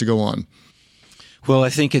it takes to go on? Well, I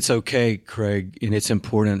think it's okay, Craig, and it's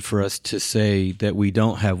important for us to say that we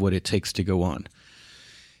don't have what it takes to go on.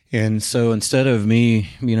 And so instead of me,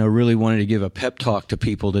 really wanting to give a pep talk to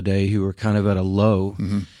people today who are kind of at a low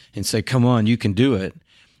and say, come on, you can do it,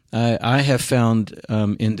 I have found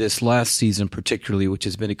in this last season particularly, which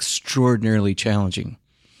has been extraordinarily challenging,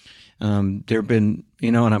 there have been,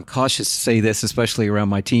 and I'm cautious to say this, especially around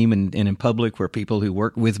my team and in public where people who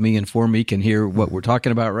work with me and for me can hear what we're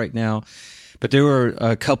talking about right now. But there were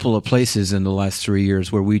a couple of places in the last 3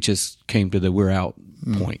 years where we just came to the we're out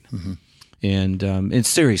point. And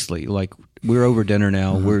seriously, like, we're over dinner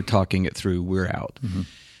now, we're talking it through, we're out.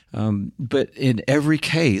 But in every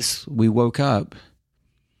case, we woke up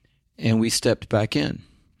and we stepped back in.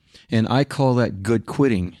 And I call that good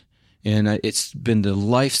quitting. And it's been the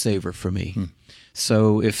lifesaver for me.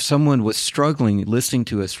 So if someone was struggling listening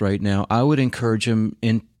to us right now, I would encourage them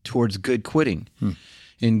towards good quitting.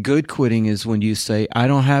 And good quitting is when you say, I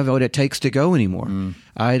don't have what it takes to go anymore.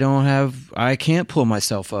 I can't pull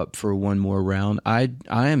myself up for one more round. I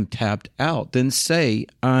am tapped out. Then say,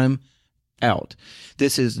 I'm out.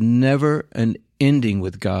 This is never an ending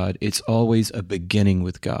with God. It's always a beginning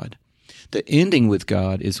with God. The ending with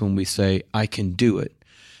God is when we say, I can do it.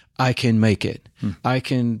 I can make it. I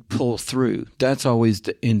can pull through. That's always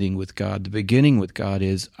the ending with God. The beginning with God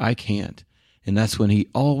is, I can't. And that's when he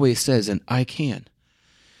always says, and I can.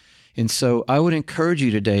 And so I would encourage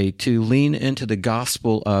you today to lean into the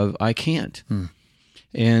gospel of I can't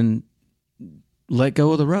and let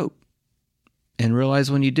go of the rope and realize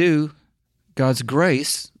when you do, God's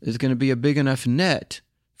grace is going to be a big enough net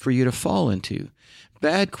for you to fall into.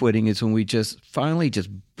 Bad quitting is when we just finally just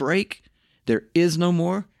break. There is no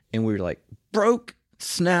more. And we're like broke,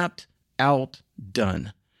 snapped, out,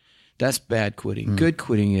 done. That's bad quitting. Good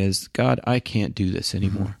quitting is, God, I can't do this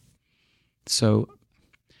anymore. So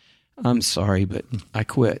I'm sorry, but I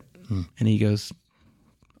quit. And he goes,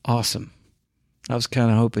 awesome. I was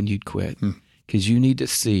kind of hoping you'd quit because you need to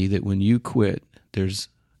see that when you quit, there's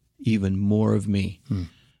even more of me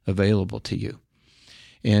available to you.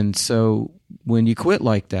 And so when you quit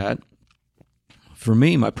like that, for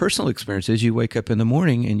me, my personal experience is you wake up in the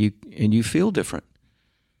morning and you feel different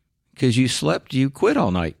because you quit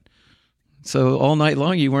all night. So all night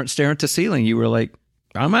long, you weren't staring at the ceiling. You were like,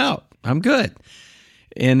 I'm out. I'm good.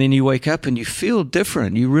 And then you wake up and you feel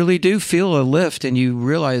different. You really do feel a lift and you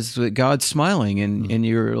realize that God's smiling and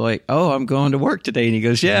you're like, oh, I'm going to work today. And he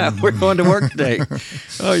goes, yeah, we're going to work today.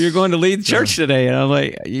 Oh, you're going to lead church today. And I'm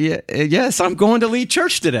like, yes, I'm going to lead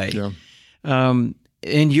church today. Yeah.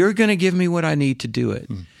 And you're going to give me what I need to do it.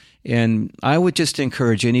 And I would just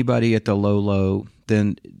encourage anybody at the low,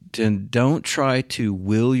 then don't try to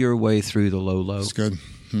will your way through the low. That's good.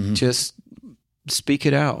 Just speak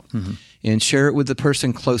it out and share it with the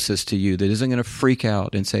person closest to you that isn't going to freak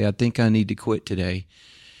out and say, I think I need to quit today.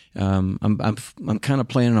 I'm kind of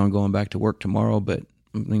planning on going back to work tomorrow, but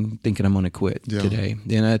I'm thinking I'm going to quit today.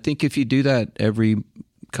 And I think if you do that every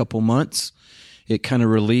couple months, it kind of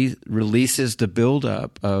releases the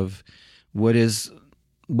buildup of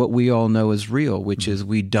what we all know is real, which is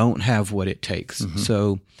we don't have what it takes.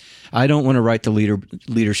 So I don't want to write the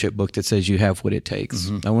leadership book that says you have what it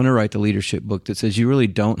takes. I want to write the leadership book that says you really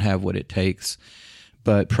don't have what it takes.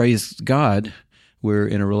 But praise God, we're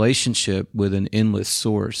in a relationship with an endless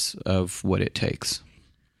source of what it takes.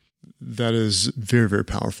 That is very, very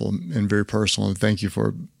powerful and very personal. And thank you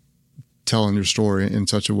for telling your story in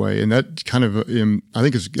such a way. And that kind of, I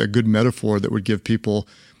think is a good metaphor that would give people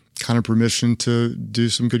kind of permission to do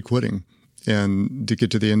some good quitting and to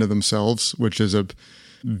get to the end of themselves, which is a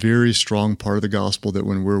very strong part of the gospel, that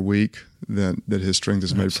when we're weak, that his strength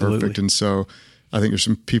is made perfect. And so I think there's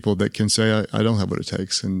some people that can say, I don't have what it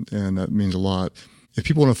takes. And that means a lot. If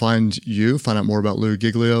people want to find out more about Louie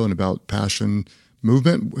Giglio and about Passion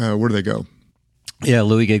Movement, where do they go? Yeah,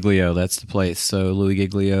 Louie Giglio, that's the place. So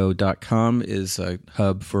louiegiglio.com is a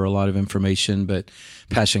hub for a lot of information, but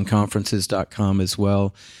passionconferences.com as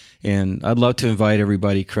well. And I'd love to invite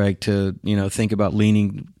everybody, Craig, to, think about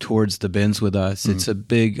leaning towards the bins with us. It's a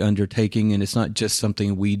big undertaking, and it's not just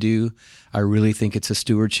something we do. I really think it's a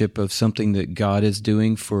stewardship of something that God is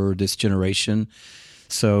doing for this generation.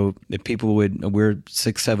 So if we're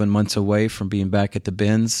 6-7 months away from being back at the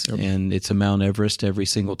bins, and it's a Mount Everest every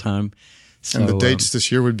single time. So, and the dates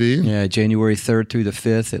this year would be? Yeah, January 3rd through the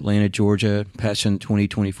 5th, Atlanta, Georgia,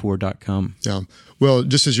 passion2024.com. Yeah. Well,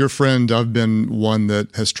 just as your friend, I've been one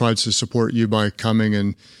that has tried to support you by coming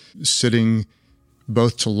and sitting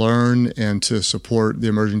both to learn and to support the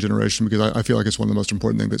emerging generation, because I feel like it's one of the most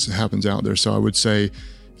important things that happens out there. So I would say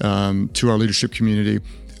to our leadership community,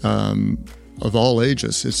 of all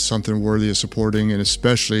ages, it's something worthy of supporting, and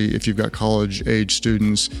especially if you've got college-age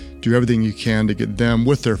students, do everything you can to get them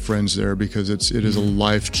with their friends there, because it is a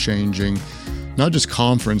life-changing, not just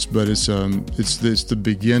conference, but it's the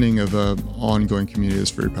beginning of an ongoing community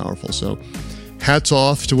that's very powerful. So hats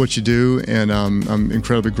off to what you do, and I'm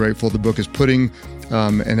incredibly grateful. The book is Putting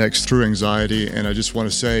an X Through Anxiety, and I just want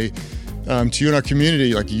to say to you and our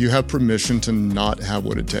community, like, you have permission to not have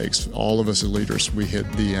what it takes. All of us as leaders, we hit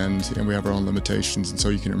the end and we have our own limitations, and so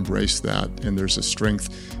you can embrace that, and there's a strength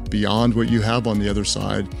beyond what you have on the other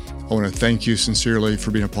side. I want to thank you sincerely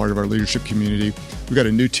for being a part of our leadership community. We've got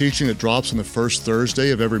a new teaching that drops on the first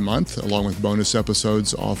Thursday of every month, along with bonus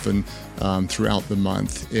episodes often throughout the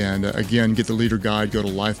month. And again, get the Leader Guide, go to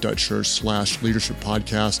life.church/leadership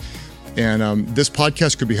podcast. And this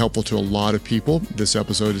podcast could be helpful to a lot of people, this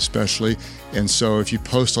episode especially. And so if you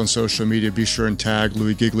post on social media, be sure and tag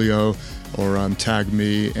Louie Giglio or tag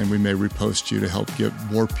me, and we may repost you to help get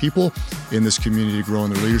more people in this community to grow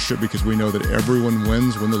in their leadership, because we know that everyone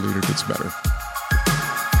wins when the leader gets better.